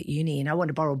when I was at uni and I wanted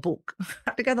to borrow a book. I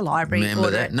had to go to the library.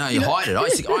 Remember that? No, you hide it. I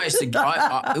used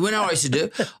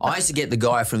to get the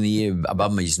guy from the year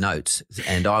above me's notes,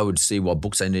 and I would see what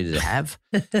books they needed to have.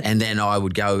 And then I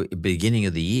would go beginning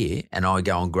of the year and I would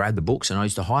go and grab the books, and I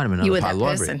used to hide them in another part of the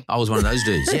library. Person. I was one of those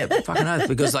dudes. Yeah, fucking oath.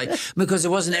 Because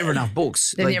there wasn't ever enough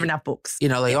books. There were never enough books.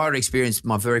 I had experienced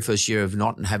my very first year of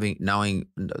not knowing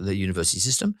the university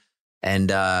system.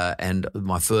 And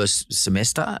my first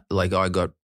semester, I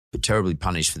got terribly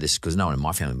punished for this because no one in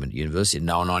my family went to university.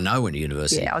 No one I know went to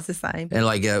university. Yeah, I was the same. And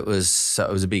it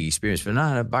was a big experience. But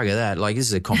no, bugger that. This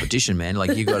is a competition, man.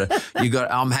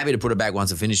 I'm happy to put it back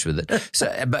once I finish with it.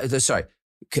 So, sorry,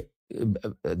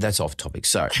 that's off topic.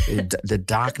 So the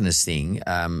darkness thing.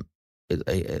 How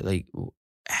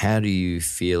do you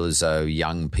feel as though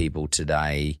young people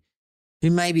today,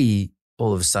 who maybe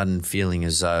all of a sudden feeling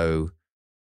as though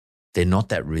they're not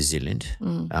that resilient.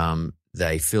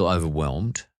 They feel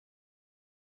overwhelmed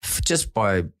just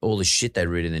by all the shit they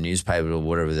read in the newspaper or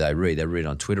whatever they read. They read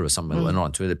on Twitter or something. Well, not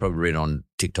on Twitter. They probably read on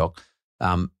TikTok.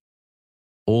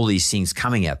 All these things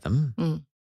coming at them.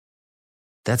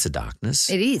 That's a darkness.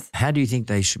 It is. How do you think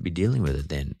they should be dealing with it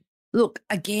then? Look,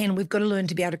 again, we've got to learn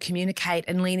to be able to communicate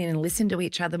and lean in and listen to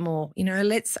each other more.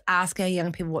 Let's ask our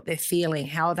young people what they're feeling,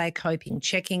 how are they coping,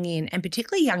 checking in, and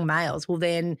particularly young males will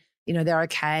then they're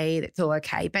okay, that's all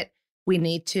okay. But we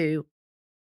need to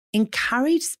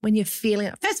encourage when you're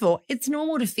feeling, first of all, it's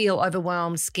normal to feel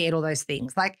overwhelmed, scared, all those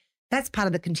things. That's part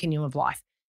of the continuum of life.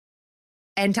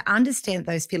 And to understand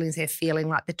those feelings they're feeling,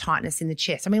 like the tightness in the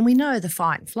chest. We know the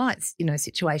fight and flight,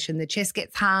 situation. The chest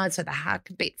gets hard, so the heart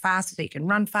can beat faster, so you can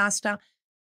run faster.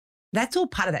 That's all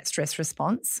part of that stress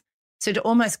response. So to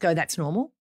almost go, that's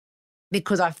normal,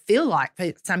 because I feel like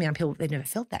for some young people, they've never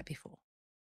felt that before.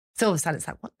 So all of a sudden it's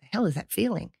like, what the hell is that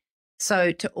feeling?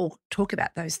 So to all talk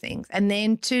about those things, and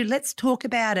then to let's talk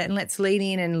about it and let's lean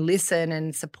in and listen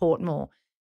and support more.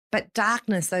 But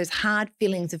darkness, those hard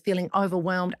feelings of feeling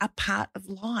overwhelmed are part of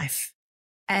life.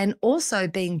 And also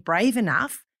being brave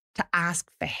enough to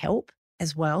ask for help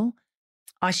as well.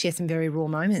 I share some very raw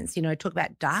moments, talk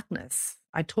about darkness.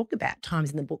 I talk about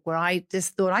times in the book where I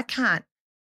just thought, I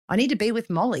need to be with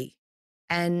Molly.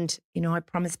 And, I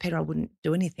promised Peter I wouldn't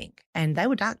do anything. And they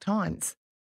were dark times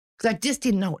because I just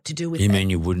didn't know what to do with it. You mean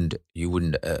you wouldn't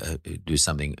do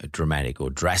something dramatic or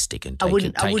drastic and take I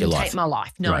wouldn't your life? take my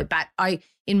life, no. Right. But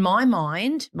in my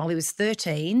mind, Molly was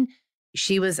 13.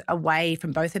 She was away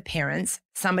from both her parents.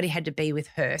 Somebody had to be with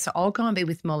her. So I'll go and be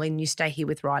with Molly and you stay here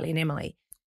with Riley and Emily.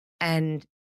 And,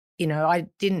 I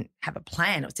didn't have a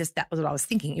plan. It was just that was what I was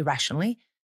thinking irrationally.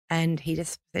 And he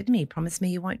just said to me, promise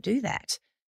me you won't do that.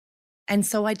 And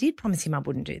so I did promise him I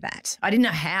wouldn't do that. I didn't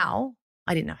know how.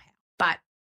 But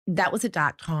that was a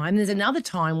dark time. There's another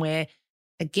time where,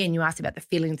 again, you asked about the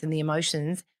feelings and the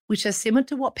emotions, which are similar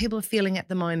to what people are feeling at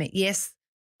the moment. Yes,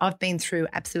 I've been through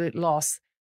absolute loss.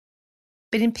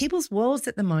 But in people's worlds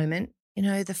at the moment,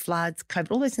 the floods,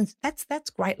 COVID, all those things, that's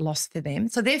great loss for them.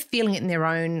 So they're feeling it in their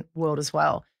own world as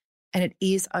well. And it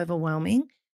is overwhelming.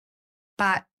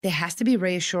 But there has to be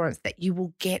reassurance that you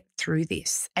will get through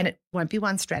this. And it won't be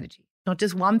one strategy, not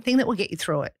just one thing that will get you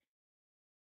through it.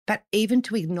 But even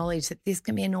to acknowledge that this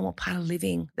can be a normal part of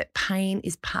living, that pain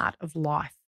is part of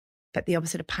life. But the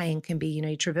opposite of pain can be,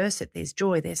 you traverse it. There's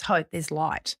joy, there's hope, there's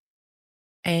light.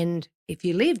 And if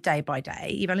you live day by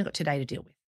day, you've only got today to deal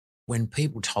with. When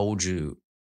people told you,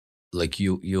 like,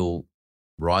 you'll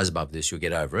rise above this, you'll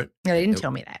get over it. No, they didn't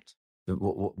tell me that.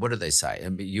 What did they say?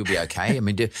 You'll be okay?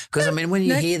 Because when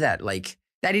you hear that, like.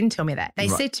 They didn't tell me that. They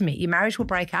Right. said to me, your marriage will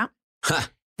break up.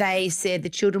 They said the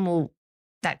children will,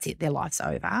 that's it, their life's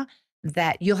over,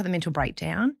 that you'll have a mental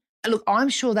breakdown. Look, I'm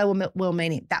sure they were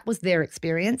well-meaning. That was their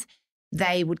experience.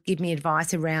 They would give me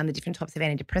advice around the different types of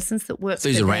antidepressants that work.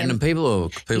 These are random people or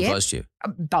people close to you?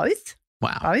 Both.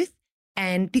 Wow. Both.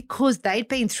 And because they'd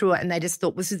been through it and they just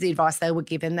thought this was the advice they were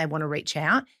given, they want to reach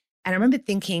out. And I remember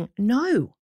thinking,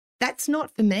 no, that's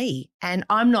not for me. And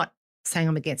I'm not saying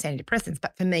I'm against antidepressants,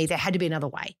 but for me, there had to be another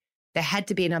way. There had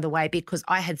to be another way because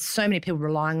I had so many people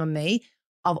relying on me.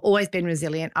 I've always been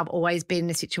resilient. I've always been in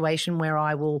a situation where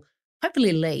I will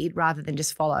hopefully lead rather than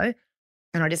just follow.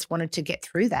 And I just wanted to get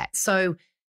through that. So,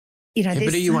 but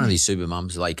are you one of these super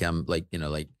mums? Like some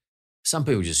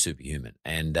people are just superhuman.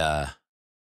 And you're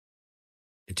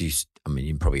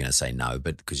probably going to say no,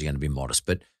 but because you're going to be modest,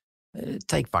 but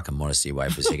take fucking modesty away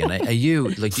for a second. Are you,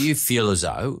 like, do you feel as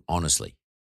though, honestly,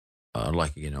 I'd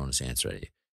like to get an honest answer out of you.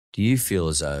 Do you feel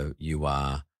as though you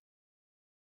are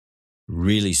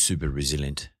really super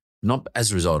resilient, not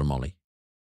as a result of Molly,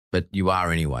 but you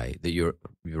are anyway, that your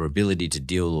ability to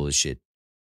deal with all this shit,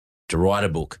 to write a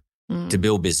book, to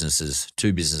build businesses,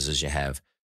 2 businesses you have,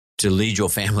 to lead your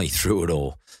family through it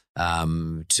all,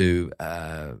 to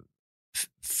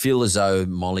feel as though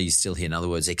Molly's still here. In other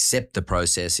words, accept the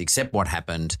process, accept what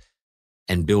happened,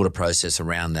 and build a process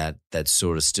around that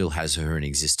sort of still has her in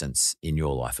existence in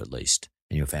your life, at least,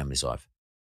 in your family's life.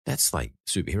 That's like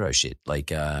superhero shit.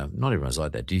 Like, not everyone's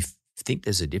like that. Do you think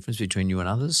there's a difference between you and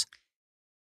others?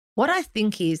 What I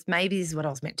think is maybe this is what I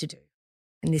was meant to do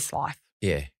in this life.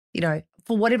 Yeah.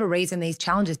 For whatever reason, these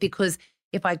challenges, because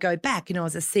if I go back,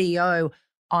 as a CEO,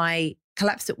 I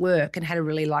collapsed at work and had a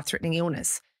really life-threatening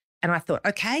illness. And I thought,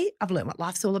 okay, I've learned what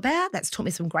life's all about. That's taught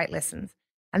me some great lessons.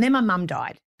 And then my mum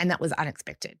died and that was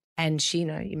unexpected. And she,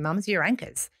 your mums are your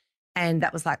anchors. And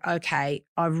that was like, okay,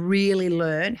 I've really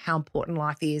learned how important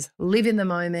life is. Live in the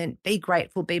moment, be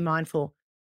grateful, be mindful.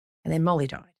 And then Molly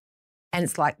died. And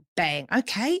it's like, bang,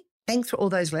 okay, thanks for all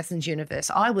those lessons,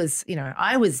 universe. I was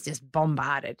just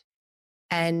bombarded.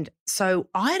 And so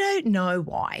I don't know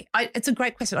why. It's a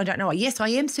great question. I don't know why. Yes, I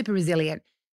am super resilient.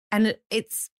 And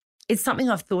it's something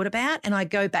I've thought about, and I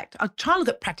go back. I try to look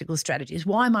at practical strategies.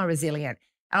 Why am I resilient?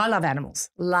 And I love animals.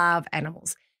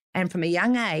 And from a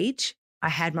young age, I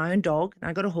had my own dog and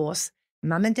I got a horse.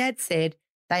 Mum and Dad said,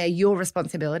 they are your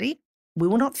responsibility. We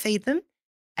will not feed them.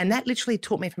 And that literally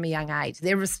taught me from a young age.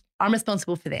 I'm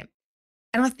responsible for them.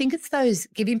 And I think it's those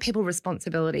giving people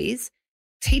responsibilities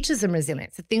teaches them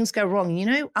resilience. If things go wrong,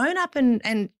 own up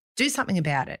and do something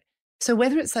about it. So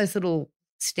whether it's those little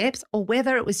steps or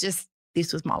whether it was just,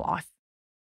 this was my life,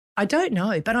 I don't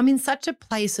know. But I'm in such a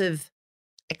place of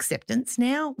acceptance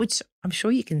now, which I'm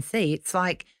sure you can see. It's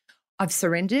like I've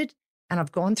surrendered and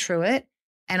I've gone through it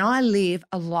and I live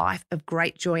a life of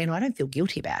great joy and I don't feel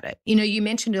guilty about it. You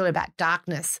mentioned earlier about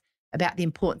darkness, about the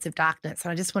importance of darkness.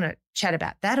 And I just want to chat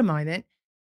about that a moment.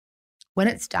 when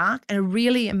it's dark, and a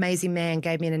really amazing man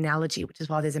gave me an analogy, which is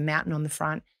why there's a mountain on the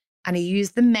front, and he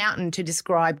used the mountain to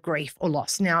describe grief or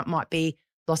loss. Now, it might be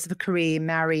loss of a career,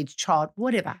 marriage, child,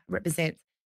 whatever it represents.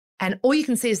 And all you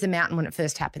can see is the mountain when it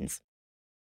first happens.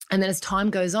 And then as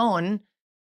time goes on,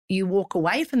 you walk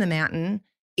away from the mountain,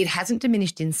 it hasn't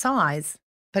diminished in size,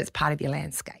 but it's part of your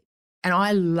landscape. And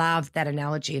I loved that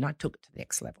analogy, and I took it to the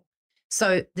next level.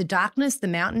 So the darkness, the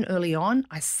mountain early on,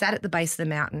 I sat at the base of the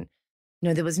mountain. You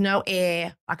know, there was no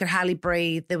air. I could hardly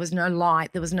breathe. There was no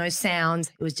light. There was no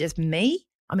sounds. It was just me.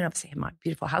 I mean, obviously I had my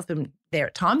beautiful husband there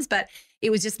at times, but it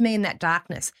was just me in that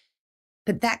darkness.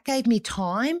 But that gave me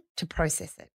time to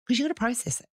process it, because you got to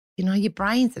process it. You know, your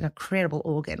brain's an incredible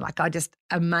organ. Like, I just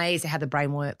amazed at how the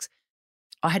brain works.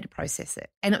 I had to process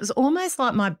it. And it was almost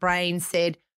like my brain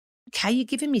said, okay, you're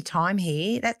giving me time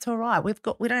here. That's all right. We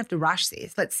don't have to rush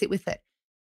this. Let's sit with it.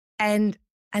 And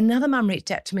another mum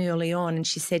reached out to me early on, and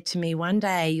she said to me, one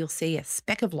day you'll see a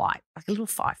speck of light, like a little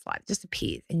firefly, it just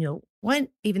appears, and you won't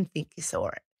even think you saw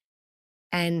it.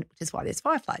 And which is why there's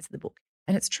fireflies in the book.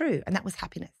 And it's true. And that was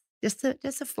happiness. Just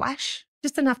a flash,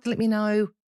 just enough to let me know,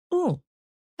 oh,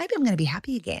 maybe I'm going to be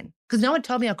happy again. Because no one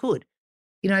told me I could.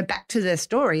 You know, back to the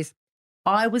stories,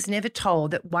 I was never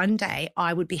told that one day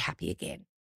I would be happy again.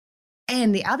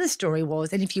 And the other story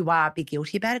was, and if you are, be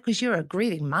guilty about it because you're a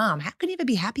grieving mom, how can you ever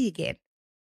be happy again?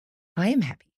 I am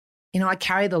happy. You know, I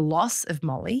carry the loss of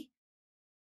Molly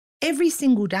every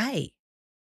single day,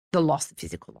 the loss, the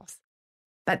physical loss.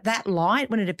 But that light,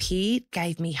 when it appeared,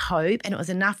 gave me hope, and it was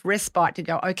enough respite to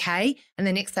go, okay. And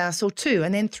the next day I saw 2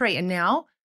 and then 3. And now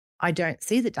I don't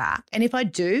see the dark. And if I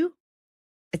do,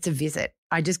 it's a visit.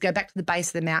 I just go back to the base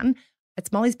of the mountain.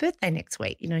 It's Molly's birthday next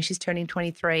week. You know, she's turning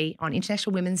 23 on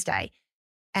International Women's Day.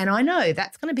 And I know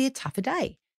that's going to be a tougher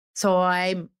day. So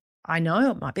I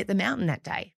know I might be at the mountain that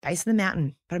day, base of the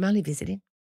mountain, but I'm only visiting.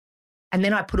 And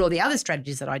then I put all the other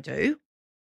strategies that I do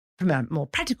from a more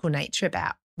practical nature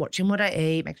about watching what I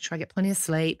eat, making sure I get plenty of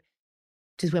sleep,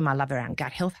 which is where my love around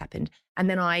gut health happened. And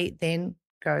then I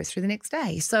go through the next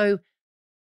day. So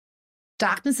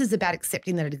darkness is about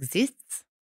accepting that it exists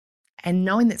and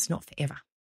knowing that it's not forever.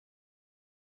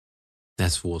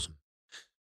 That's awesome.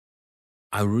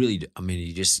 You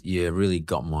really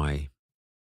got my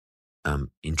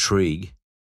intrigue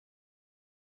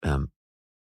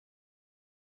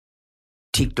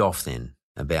ticked off then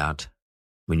about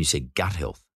when you said gut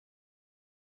health.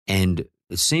 And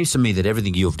it seems to me that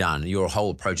everything you've done, your whole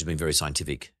approach has been very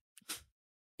scientific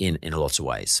in lots of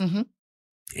ways. Mm-hmm.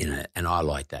 And I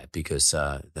like that because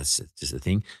that's just the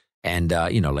thing. And,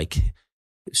 like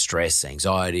stress,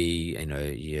 anxiety,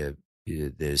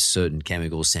 there's certain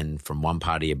chemicals sent from one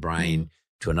part of your brain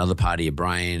to another part of your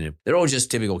brain. They're all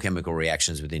just typical chemical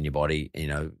reactions within your body.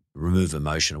 Remove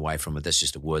emotion away from it. That's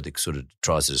just a word that sort of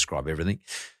tries to describe everything.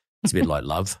 It's a bit like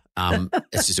love.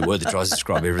 It's just a word that tries to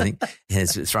describe everything. And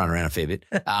it's thrown around a fair bit.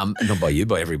 Not by you,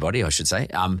 by everybody, I should say.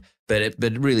 But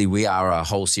really we are a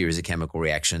whole series of chemical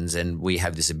reactions, and we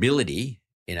have this ability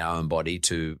in our own body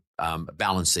to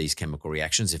balance these chemical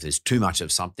reactions. If there's too much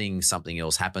of something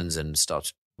else happens and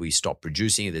we stop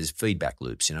producing it. There's feedback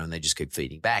loops, and they just keep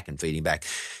feeding back and feeding back.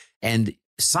 And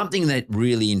something that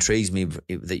really intrigues me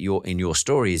that in your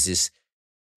story is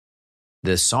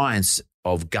the science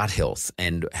of gut health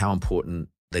and how important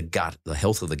the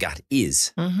health of the gut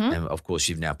is. Mm-hmm. And of course,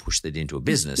 you've now pushed it into a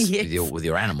business yes. with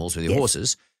your animals, with your yes.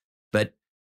 horses. But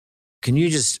can you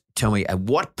just tell me, at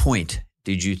what point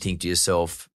did you think to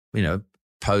yourself,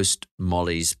 post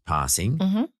Molly's passing,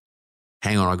 mm-hmm.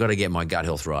 hang on, I've got to get my gut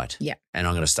health right. Yeah. And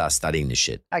I'm going to start studying this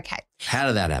shit. Okay. How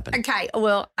did that happen? Okay.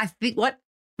 Well, I think what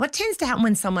tends to happen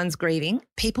when someone's grieving,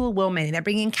 people are well-meaning. They're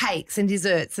bringing cakes and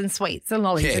desserts and sweets and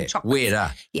lollies and chocolates. Weird, huh?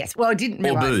 Yes. Well, I didn't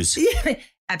realize. Or booze. Yeah,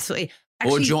 absolutely.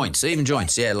 Actually, or joints, even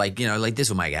joints. Yeah, like this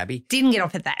will make you happy. Didn't get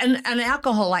off at that. And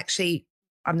alcohol, actually,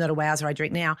 I'm not a wowser, I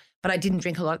drink now, but I didn't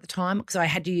drink a lot at the time because I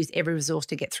had to use every resource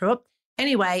to get through it.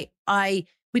 Anyway,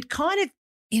 we'd kind of,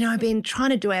 been trying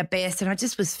to do our best, and I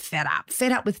just was fed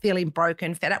up with feeling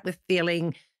broken, fed up with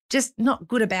feeling just not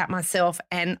good about myself.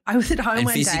 And I was at home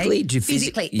one day.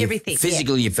 Physically, everything.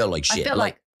 Physically, you felt like shit. I felt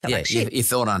like shit. You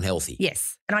felt unhealthy.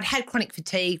 Yes. And I'd had chronic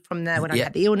fatigue from when I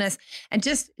had the illness, and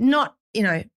just not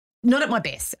at my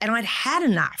best. And I'd had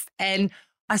enough. And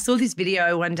I saw this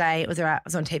video one day. It was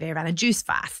on TV around a juice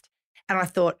fast. And I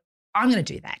thought, I'm going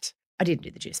to do that. I didn't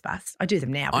do the juice fast. I do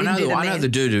them now. I know the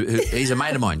dude who he's a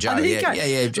mate of mine, Joe.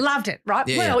 Yeah. Loved it, right?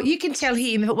 Yeah, well, you can tell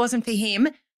him if it wasn't for him.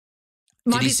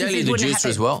 Did he sell you the juicer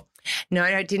as well? No,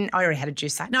 I didn't. I already had a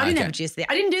juicer. No, I didn't have a juicer there.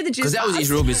 I didn't do the juice because that was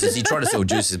his real business. He tried to sell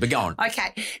juices, but go on.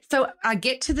 Okay. So I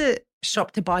get to the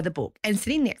shop to buy the book, and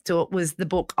sitting next to it was the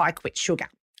book I Quit Sugar.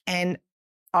 And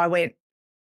I went,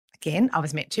 again, I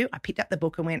was meant to. I picked up the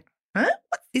book and went, huh?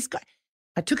 What's this guy?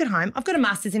 I took it home. I've got a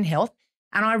master's in health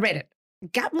and I read it.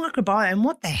 Gut microbiome,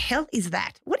 what the hell is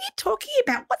that? What are you talking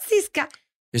about? What's this gut?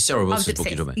 It's Sarah Wilson's book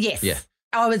you're talking about. Yes. Yeah.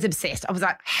 I was obsessed. I was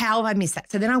like, how have I missed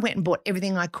that? So then I went and bought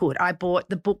everything I could. I bought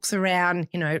the books around,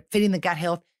 feeding the gut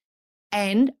health.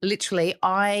 And literally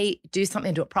I do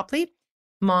something, do it properly.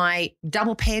 My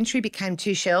double pantry became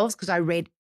 2 shelves because I read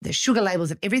the sugar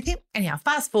labels of everything. Anyhow,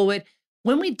 fast forward,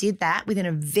 when we did that within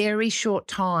a very short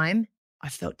time, I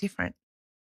felt different.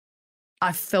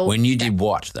 When you did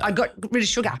what, though? I got rid of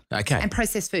sugar and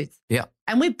processed foods. Yeah.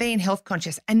 And we've been health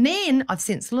conscious. And then I've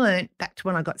since learned, back to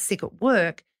when I got sick at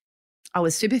work, I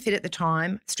was super fit at the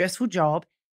time, stressful job.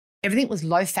 Everything was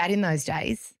low fat in those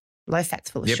days, low fat's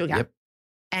full of sugar. Yep.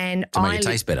 And to make it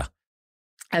taste better.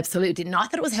 Absolutely didn't. I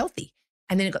thought it was healthy.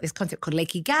 And then it got this concept called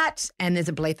leaky gut, and there's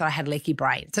a belief that I had leaky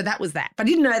brain. So that was that. But I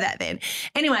didn't know that then.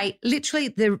 Anyway, literally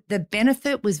the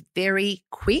benefit was very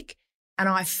quick, and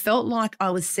I felt like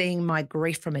I was seeing my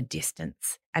grief from a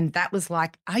distance. And that was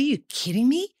like, are you kidding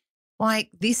me? Like,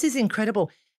 this is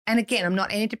incredible. And again, I'm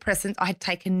not antidepressants. I had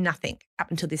taken nothing up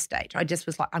until this stage. I just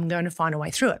was like, I'm going to find a way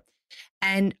through it.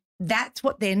 And that's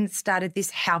what then started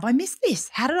this, how have I missed this?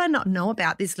 How did I not know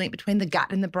about this link between the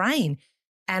gut and the brain?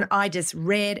 And I just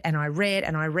read and I read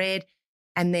and I read.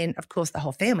 And then, of course, the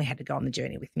whole family had to go on the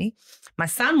journey with me. My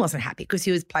son wasn't happy because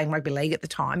he was playing rugby league at the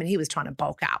time and he was trying to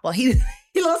bulk up. Well, he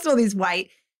lost all this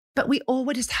weight, but we all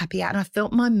were just happier. And I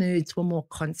felt my moods were more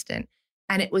constant.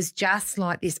 And it was just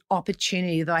like this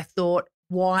opportunity that I thought,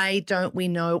 why don't we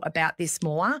know about this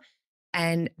more?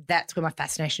 And that's where my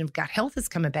fascination of gut health has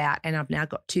come about. And I've now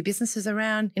got 2 businesses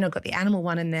around. I've got the animal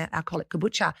one and the alcoholic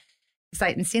kombucha,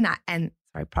 Satan Sinner, and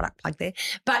sorry, product plug there.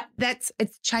 But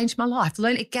it's changed my life.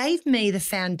 It gave me the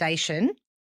foundation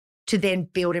to then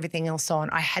build everything else on.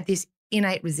 I had this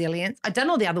innate resilience. I'd done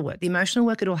all the other work, the emotional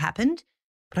work, it all happened,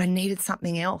 but I needed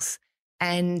something else.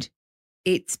 And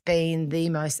it's been the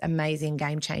most amazing,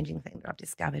 game-changing thing that I've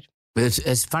discovered. But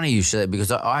it's funny you say that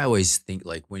because I always think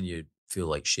like when you feel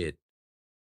like shit,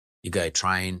 you go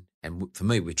train. And for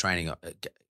me, with training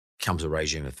comes a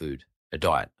regime of food, a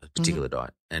diet, a particular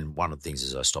diet. And one of the things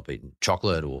is I stop eating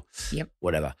chocolate or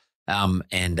whatever.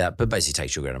 But basically take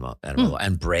sugar out of my life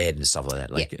and bread and stuff like that.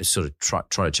 Like sort of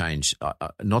try to change.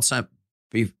 Not so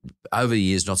over the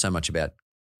years, not so much about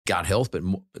gut health, but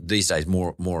these days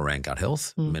more around gut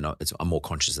health. I mean, I'm more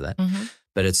conscious of that.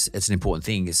 But it's an important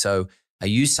thing. So are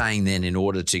you saying then in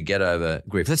order to get over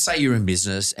grief, let's say you're in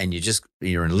business and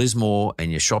you're in Lismore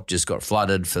and your shop just got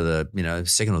flooded for the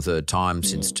second or third time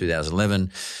since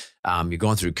 2011. You've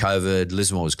gone through COVID.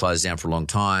 Lismore was closed down for a long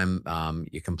time.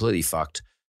 You're completely fucked.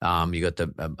 You got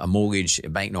a mortgage, a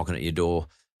bank knocking at your door.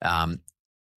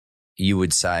 You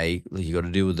would say you got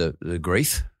to deal with the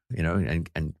grief,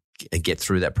 and get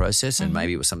through that process. And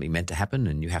maybe it was something meant to happen,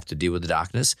 and you have to deal with the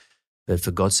darkness. But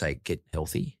for God's sake, get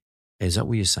healthy. Is that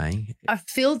what you're saying? I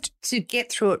feel to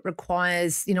get through it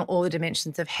requires, all the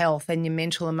dimensions of health and your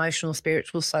mental, emotional,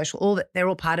 spiritual, social, they're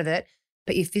all part of it.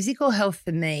 But your physical health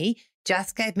for me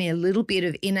just gave me a little bit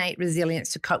of innate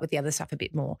resilience to cope with the other stuff a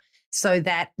bit more. So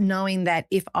that knowing that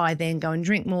if I then go and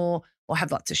drink more or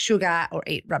have lots of sugar or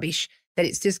eat rubbish, that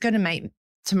it's just going to make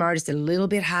tomorrow just a little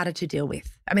bit harder to deal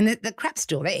with. I mean, the crap's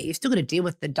still there. You've still got to deal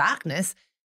with the darkness.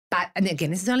 And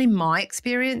again, this is only my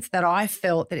experience that I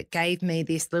felt that it gave me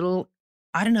this little,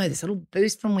 this little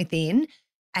boost from within.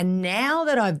 And now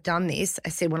that I've done this, I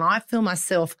said, when I feel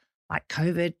myself like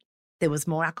COVID, there was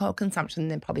more alcohol consumption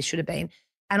than probably should have been.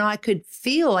 And I could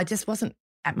feel I just wasn't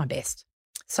at my best.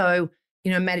 So,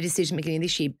 made a decision beginning of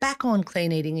this year, back on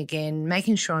clean eating again,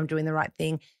 making sure I'm doing the right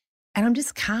thing. And I'm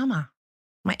just calmer.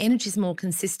 My energy is more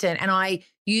consistent. And I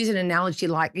use an analogy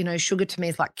like, sugar to me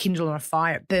is like kindle on a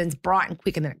fire. It burns bright and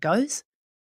quick and then it goes.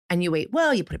 And you eat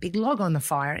well, you put a big log on the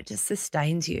fire and it just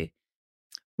sustains you.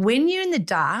 When you're in the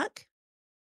dark,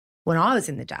 when I was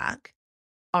in the dark,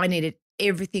 I needed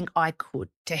everything I could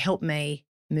to help me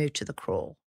move to the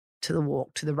crawl, to the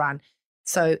walk, to the run.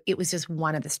 So it was just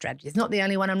one of the strategies. Not the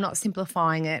only one. I'm not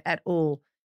simplifying it at all.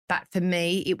 But for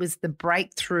me, it was the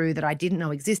breakthrough that I didn't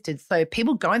know existed. So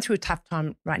people going through a tough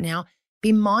time right now,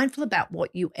 be mindful about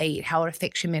what you eat, how it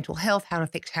affects your mental health, how it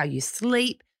affects how you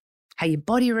sleep, how your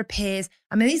body repairs.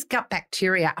 I mean, these gut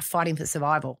bacteria are fighting for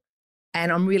survival.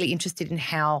 And I'm really interested in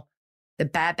how the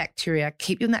bad bacteria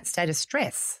keep you in that state of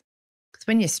stress. Because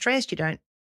when you're stressed, you don't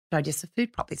digest the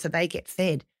food properly. So they get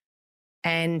fed.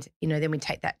 And, then we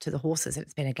take that to the horses and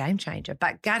it's been a game changer.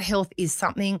 But gut health is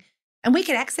something, and we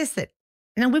can access it.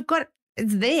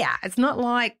 It's there. It's not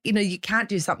like, you can't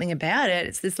do something about it.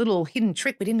 It's this little hidden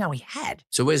trick we didn't know we had.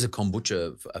 So where's the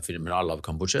kombucha? I mean, I love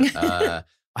kombucha.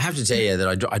 I have to tell you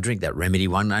that I drink that Remedy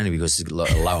one only because it's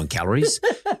low in calories.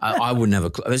 I wouldn't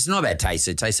have it's not a bad taste.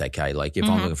 It tastes okay. Like if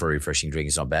I'm looking for a refreshing drink,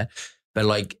 it's not bad. But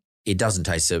like it doesn't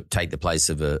take the place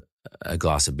of a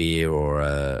glass of beer or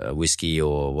a whiskey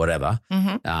or whatever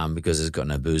because it's got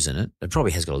no booze in it. It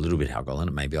probably has got a little bit of alcohol in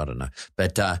it, maybe. I don't know.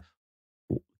 But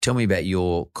tell me about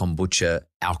your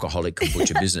alcoholic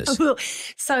kombucha business. Well,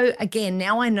 so again,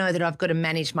 now I know that I've got to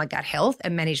manage my gut health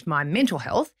and manage my mental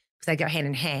health because they go hand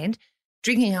in hand.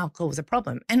 Drinking alcohol was a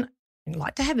problem. And I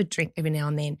like to have a drink every now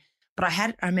and then. But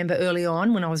I remember early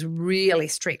on when I was really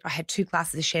strict, I had 2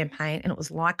 glasses of champagne and it was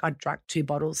like I'd drunk 2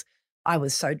 bottles. I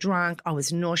was so drunk. I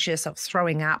was nauseous. I was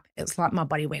throwing up. It was like my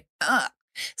body went, ugh.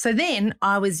 So then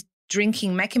I was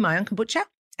making my own kombucha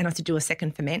and I had to do a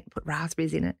second ferment, put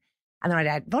raspberries in it. And then I'd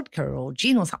add vodka or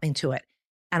gin or something to it.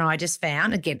 And I just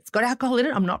found, again, it's got alcohol in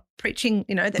it. I'm not preaching,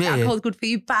 that alcohol is good for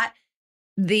you, but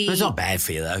it's not bad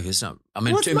for you though. It's not. I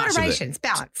mean, well, too much of it. moderation. It's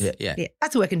balance. Yeah.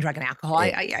 That's a working drug and alcohol.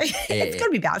 It's got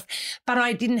to be balanced. But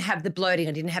I didn't have the bloating.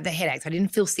 I didn't have the headaches. I didn't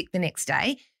feel sick the next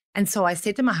day. And so I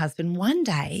said to my husband, one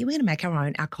day we're going to make our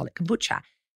own alcoholic kombucha.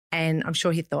 And I'm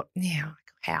sure he thought, yeah,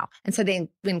 how? And so then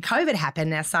when COVID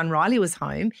happened, our son Riley was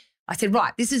home. I said,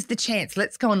 right, this is the chance.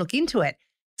 Let's go and look into it.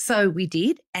 So we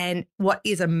did. And what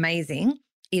is amazing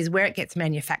is where it gets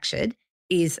manufactured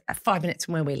is 5 minutes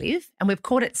from where we live. And we've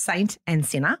called it Saint and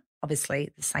Sinner.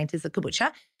 Obviously, the Saint is the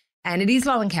kombucha. And it is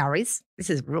low in calories. This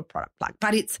is a real product plug.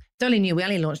 But it's only new. We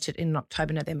only launched it in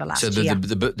October, November last year. So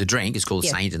the drink is called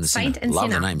Saint and the Sinner. Saint and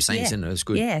Love Sinner. the name, Saint and Sinner. It's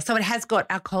good. Yeah, so it has got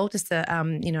alcohol, just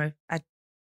the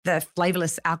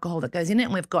flavourless alcohol that goes in it.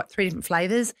 And we've got 3 different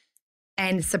flavours.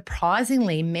 And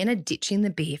surprisingly, men are ditching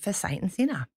the beer for Saint and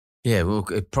Sinner. Yeah, well,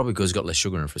 it probably because it's got less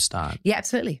sugar in it for a start. Yeah,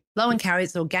 absolutely. Low in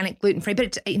calories, organic, gluten-free.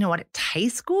 But you know what? It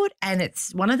tastes good. And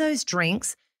it's one of those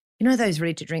drinks, those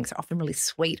ready-to drinks are often really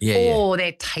sweet or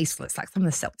they're tasteless. Like some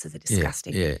of the seltzers are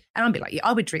disgusting. Yeah. And I'd be like,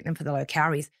 I would drink them for the low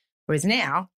calories. Whereas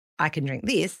now I can drink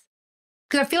this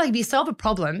because I feel like if you solve a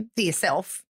problem for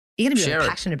yourself, you're going to be really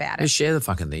passionate about it. Just share the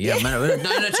fucking thing. Yeah, no,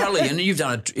 totally. And you've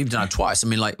done it twice. I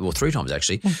mean, 3 times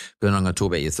actually. But I'm going to talk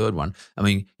about your third one. I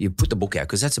mean, you put the book out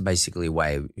because that's basically a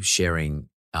way of sharing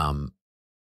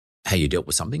how you dealt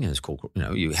with something, and it's called,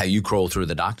 how you crawl through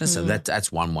the darkness. So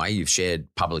that's one way you've shared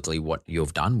publicly what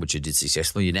you've done, which you did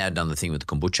successfully. You've now done the thing with the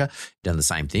kombucha, done the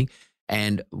same thing.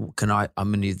 And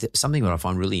something that I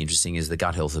find really interesting is the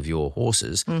gut health of your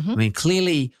horses. I mean,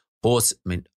 clearly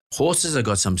horses have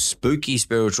got some spooky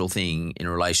spiritual thing in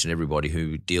relation to everybody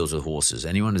who deals with horses.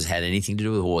 Anyone who's had anything to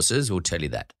do with horses will tell you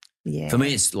that. Yeah. For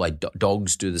me, it's like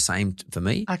dogs do the same for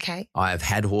me. Okay. I have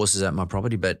had horses at my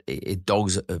property, but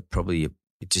dogs are probably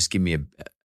just give me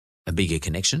a bigger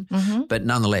connection. But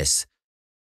nonetheless,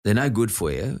 they're no good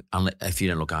for you if you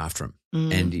don't look after them.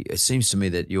 And it seems to me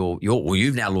that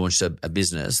you've now launched a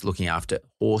business looking after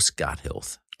horse gut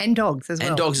health. And dogs as well.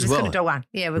 And dogs as well. Got a dog one.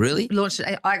 Yeah. Really? Launched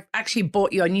it. I actually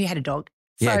bought you. I knew you had a dog.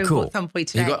 So yeah, cool. I bought some for you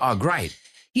today. Great.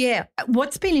 Yeah.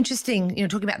 What's been interesting,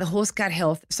 talking about the horse gut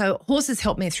health. So horses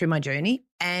helped me through my journey.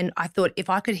 And I thought if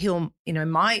I could heal,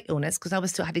 my illness, because I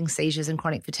was still having seizures and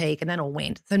chronic fatigue and that all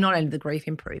went. So not only the grief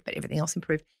improved, but everything else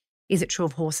improved. Is it true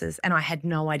of horses? And I had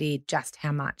no idea just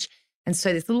how much. And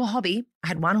so this little hobby, I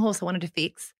had one horse I wanted to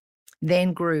fix,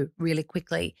 then grew really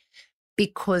quickly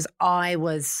because I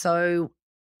was so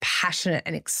passionate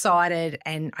and excited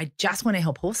and I just want to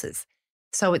help horses.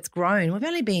 So it's grown. We've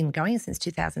only been going since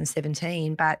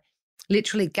 2017, but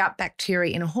literally gut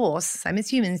bacteria in a horse, same as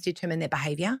humans, determine their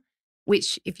behavior,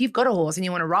 which if you've got a horse and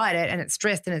you want to ride it and it's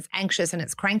stressed and it's anxious and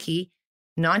it's cranky,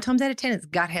 9 times out of 10 it's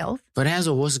gut health. But how's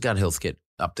a horse's gut health get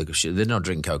up the – they're not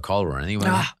drinking Coca-Cola or anything?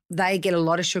 They get a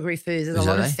lot of sugary foods. There's a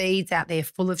lot of feeds out there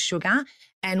full of sugar,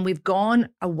 and we've gone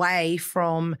away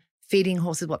from feeding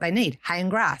horses what they need, hay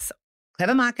and grass.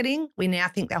 Clever marketing, we now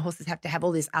think our horses have to have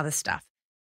all this other stuff.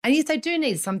 And yes, they do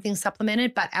need something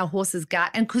supplemented, but our horse's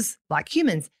gut, and because like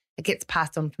humans, it gets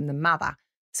passed on from the mother.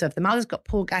 So if the mother's got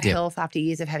poor gut health after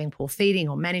years of having poor feeding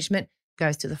or management,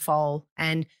 goes to the foal.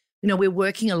 And, we're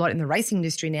working a lot in the racing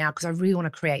industry now because I really want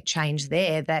to create change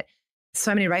there that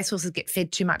so many racehorses get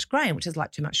fed too much grain, which is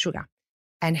like too much sugar.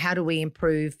 And how do we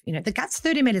improve, the gut's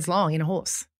 30 metres long in a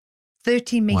horse,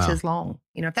 30 metres long.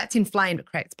 If that's inflamed, it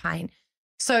creates pain.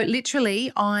 So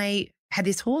literally I had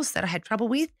this horse that I had trouble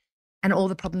with and all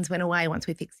the problems went away once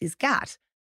we fixed his gut.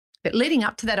 But leading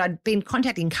up to that, I'd been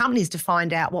contacting companies to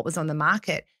find out what was on the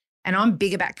market, and I'm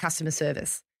big about customer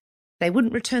service. They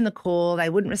wouldn't return the call, they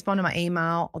wouldn't respond to my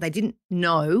email, or they didn't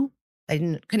know,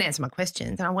 couldn't answer my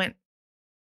questions. And I went,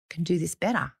 I can do this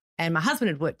better. And my husband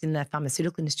had worked in the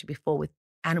pharmaceutical industry before with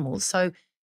animals. So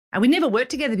we never worked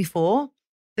together before.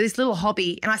 for this little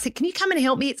hobby. And I said, can you come and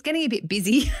help me? It's getting a bit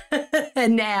busy.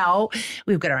 And now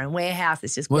we've got our own warehouse.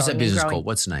 It's just What's that growing and business growing. called?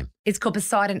 What's the name? It's called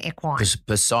Poseidon Equine.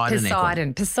 Poseidon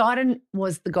Equine. Poseidon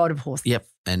was the god of horses. Yep.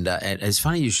 And it's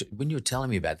funny when you were telling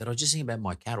me about that, I was just thinking about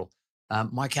my cattle.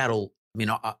 My cattle, I mean,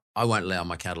 I won't allow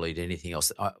my cattle to eat anything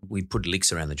else. We put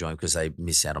licks around the joint because they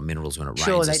miss out on minerals when it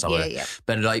rains and stuff like that. Yeah.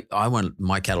 But I want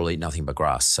my cattle to eat nothing but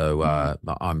grass. So I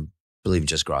believe in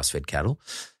just grass-fed cattle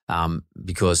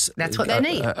because that's what they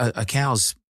need. A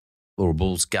cow's or a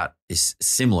bull's gut is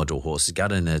similar to a horse's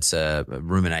gut, and it's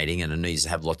ruminating, and it needs to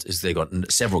have lots. They've got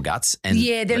several guts, and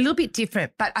they're a little bit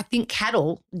different. But I think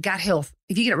cattle gut health,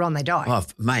 if you get it wrong, they die. Oh,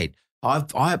 mate,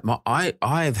 I've had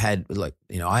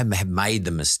I have made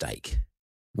the mistake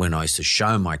when I used to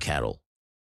show my cattle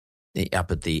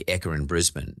up at the Ekka in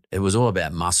Brisbane. It was all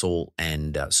about muscle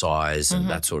and size and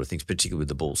that sort of things, particularly with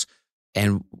the bulls.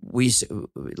 And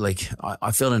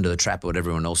I fell into the trap of what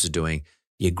everyone else is doing.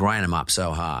 You grind them up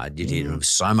so hard. You eat them with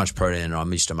so much protein. And I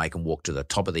used to make them walk to the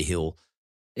top of the hill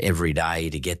every day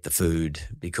to get the food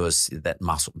because that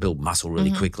build muscle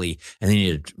really quickly. And then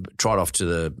you'd trot off to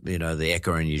the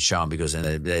Ekka and you'd show them because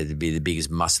they'd be the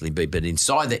biggest muscly beast. But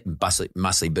inside that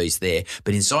muscly beast there,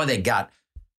 but inside their gut,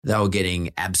 they were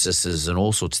getting abscesses and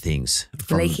all sorts of things.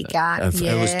 Leaky gut.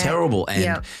 It was terrible.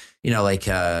 And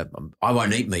I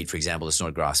won't eat meat, for example, that's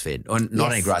not grass-fed. Or not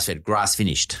only grass-fed,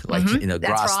 grass-finished. Grass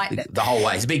right. the whole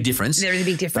way. It's a big difference. There is a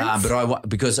big difference.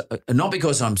 But not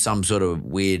because I'm some sort of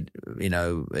weird,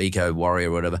 eco warrior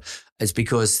or whatever. It's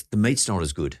because the meat's not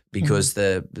as good because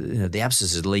the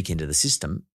abscesses leak into the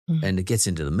system and it gets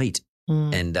into the meat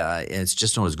and it's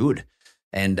just not as good.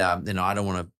 And I don't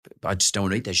want to. I just don't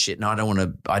want to eat that shit. And I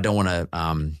don't want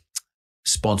to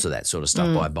sponsor that sort of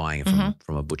stuff by buying it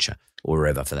from a butcher or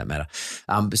wherever for that matter.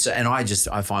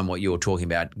 I find what you're talking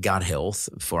about, gut health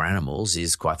for animals,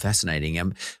 is quite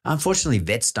fascinating. Unfortunately,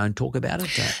 vets don't talk about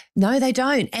it. No, they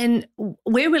don't. And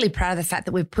we're really proud of the fact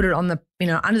that we've put it on the,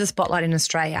 under the spotlight in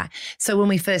Australia. So when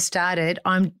we first started,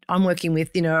 I'm working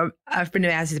with, a friend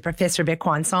of ours who's a professor of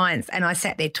equine science, and I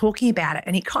sat there talking about it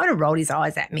and he kind of rolled his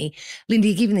eyes at me. Linda,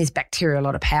 you're giving these bacteria a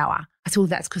lot of power. I said, well,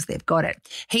 that's because they've got it.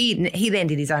 He then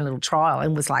did his own little trial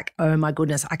and was like, oh my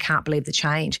goodness, I can't believe the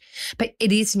change. But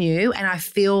it is new, and I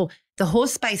feel the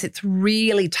horse space, it's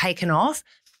really taken off.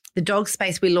 The dog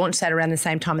space, we launched that around the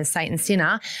same time as Saint and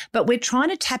Sinner, but we're trying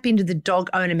to tap into the dog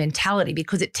owner mentality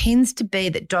because it tends to be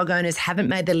that dog owners haven't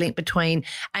made the link between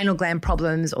anal gland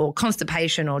problems or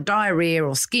constipation or diarrhea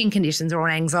or skin conditions or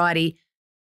anxiety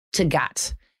to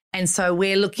gut. And so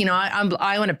we're looking, I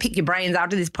want to pick your brains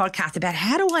after this podcast about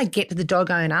how do I get to the dog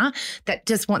owner that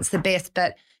just wants the best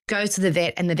but goes to the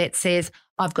vet and the vet says,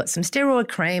 I've got some steroid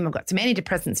cream, I've got some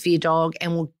antidepressants for your dog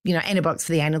and antibiotics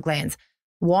for the anal glands.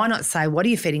 Why not say, what are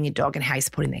you feeding your dog and how you're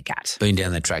supporting their gut? Been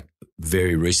down that track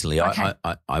very recently. Okay.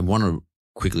 I want to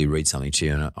quickly read something to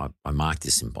you, and I marked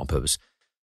this on purpose.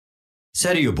 It's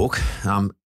out of your book,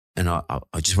 and I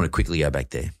just want to quickly go back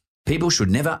there. People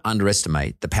should never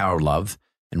underestimate the power of love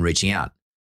and reaching out.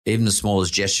 Even the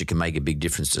smallest gesture can make a big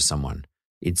difference to someone.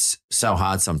 It's so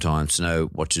hard sometimes to know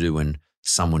what to do when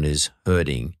someone is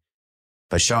hurting,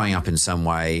 but showing up in some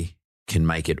way can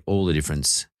make it all the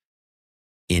difference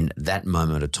in that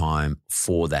moment of time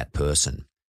for that person.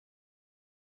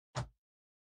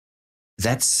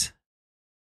 That's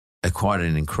quite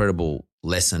an incredible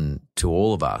lesson to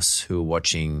all of us who are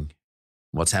watching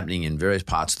what's happening in various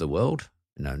parts of the world.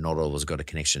 Not all of us got a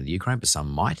connection to Ukraine, but some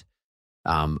might.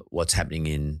 What's happening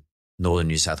in northern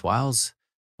New South Wales,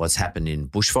 what's happened in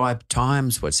bushfire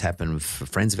times, what's happened for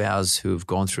friends of ours who have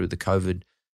gone through the COVID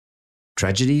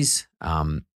tragedies,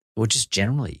 or just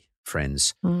generally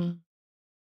friends.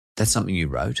 That's something you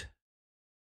wrote.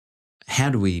 How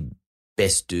do we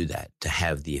best do that to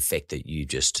have the effect that you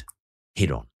just hit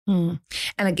on? And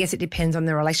I guess it depends on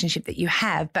the relationship that you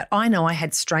have. But I know I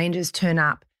had strangers turn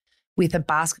up with a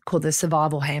basket called the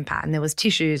survival hamper, and there was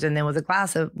tissues and there was a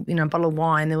glass of, bottle of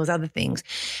wine, there was other things.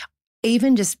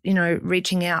 Even just,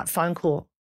 reaching out, phone call,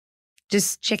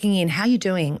 just checking in, how you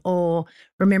doing, or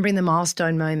remembering the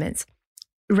milestone moments.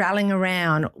 Rallying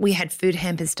around, we had food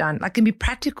hampers done. Like, it can be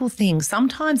practical things.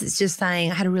 Sometimes it's just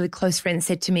saying, I had a really close friend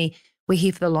said to me, we're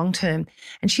here for the long term.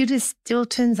 And she just still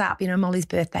turns up, Molly's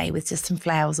birthday with just some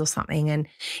flowers or something. And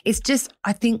it's just,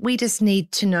 I think we just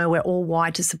need to know we're all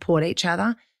wired to support each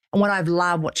other. And what I've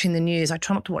loved watching the news, I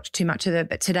try not to watch too much of it,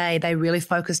 but today they really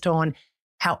focused on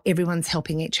how everyone's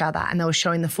helping each other. And they were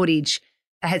showing the footage.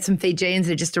 They had some Fijians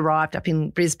that just arrived up in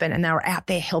Brisbane and they were out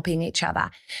there helping each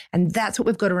other. And that's what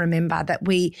we've got to remember, that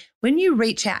when you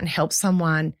reach out and help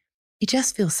someone, it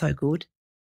just feels so good.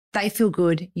 They feel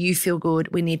good. You feel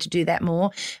good. We need to do that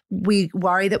more. We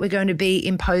worry that we're going to be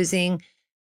imposing,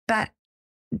 but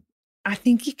I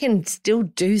think you can still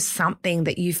do something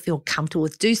that you feel comfortable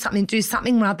with. Do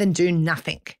something rather than do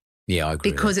nothing. Yeah, I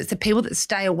agree. Because it's the people that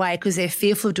stay away because they're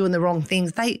fearful of doing the wrong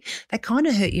things. They kind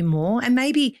of hurt you more. And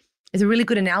maybe there's a really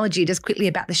good analogy just quickly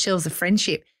about the shelves of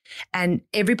friendship. And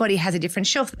everybody has a different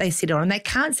shelf that they sit on, and they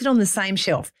can't sit on the same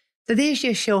shelf. So there's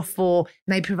your shelf for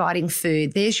maybe providing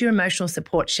food. There's your emotional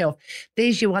support shelf.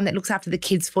 There's your one that looks after the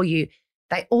kids for you.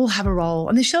 They all have a role.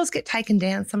 And the shelves get taken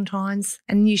down sometimes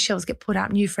and new shelves get put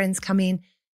up, new friends come in.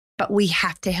 But we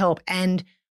have to help. And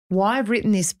why I've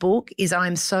written this book is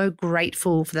I'm so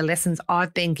grateful for the lessons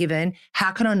I've been given.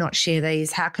 How can I not share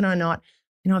these? How can I not?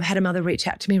 I've had a mother reach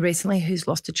out to me recently who's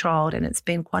lost a child, and it's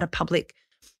been quite a public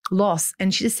loss.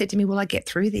 And she just said to me, will I get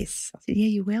through this? I said, yeah,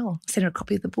 you will. I sent her a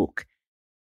copy of the book.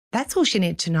 That's all she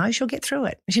needed to know. She'll get through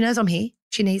it. She knows I'm here.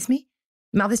 She needs me.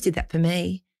 Mothers did that for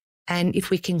me. And if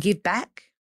we can give back,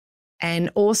 and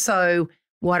also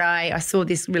what I saw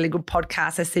this really good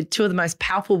podcast, I said two of the most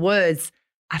powerful words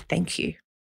are thank you.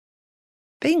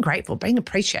 Being grateful, being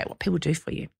appreciate what people do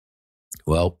for you.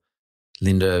 Well,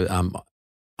 Linda,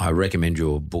 I recommend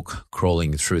your book,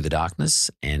 Crawling Through the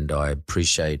Darkness, and I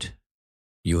appreciate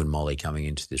you and Molly coming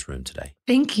into this room today.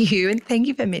 Thank you. And thank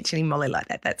you for mentioning Molly like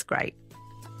that. That's great.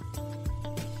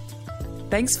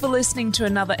 Thanks for listening to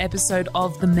another episode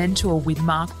of The Mentor with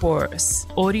Mark Boris.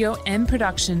 Audio and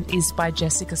production is by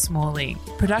Jessica Smalley.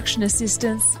 Production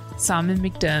assistance, Simon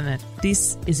McDermott.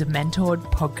 This is a Mentored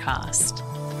podcast.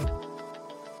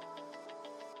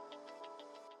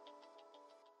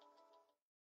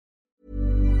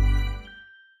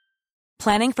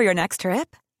 Planning for your next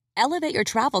trip? Elevate your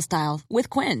travel style with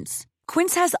Quince.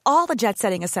 Quince has all the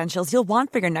jet-setting essentials you'll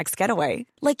want for your next getaway,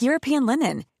 like European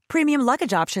linen, premium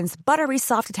luggage options, buttery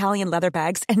soft Italian leather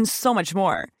bags, and so much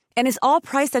more. And is all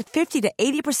priced at 50 to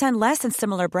 80% less than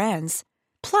similar brands.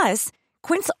 Plus,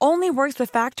 Quince only works with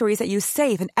factories that use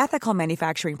safe and ethical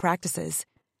manufacturing practices.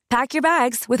 Pack your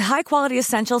bags with high-quality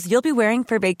essentials you'll be wearing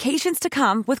for vacations to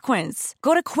come with Quince.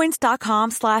 Go to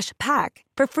quince.com/pack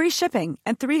for free shipping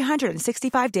and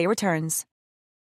 365-day returns.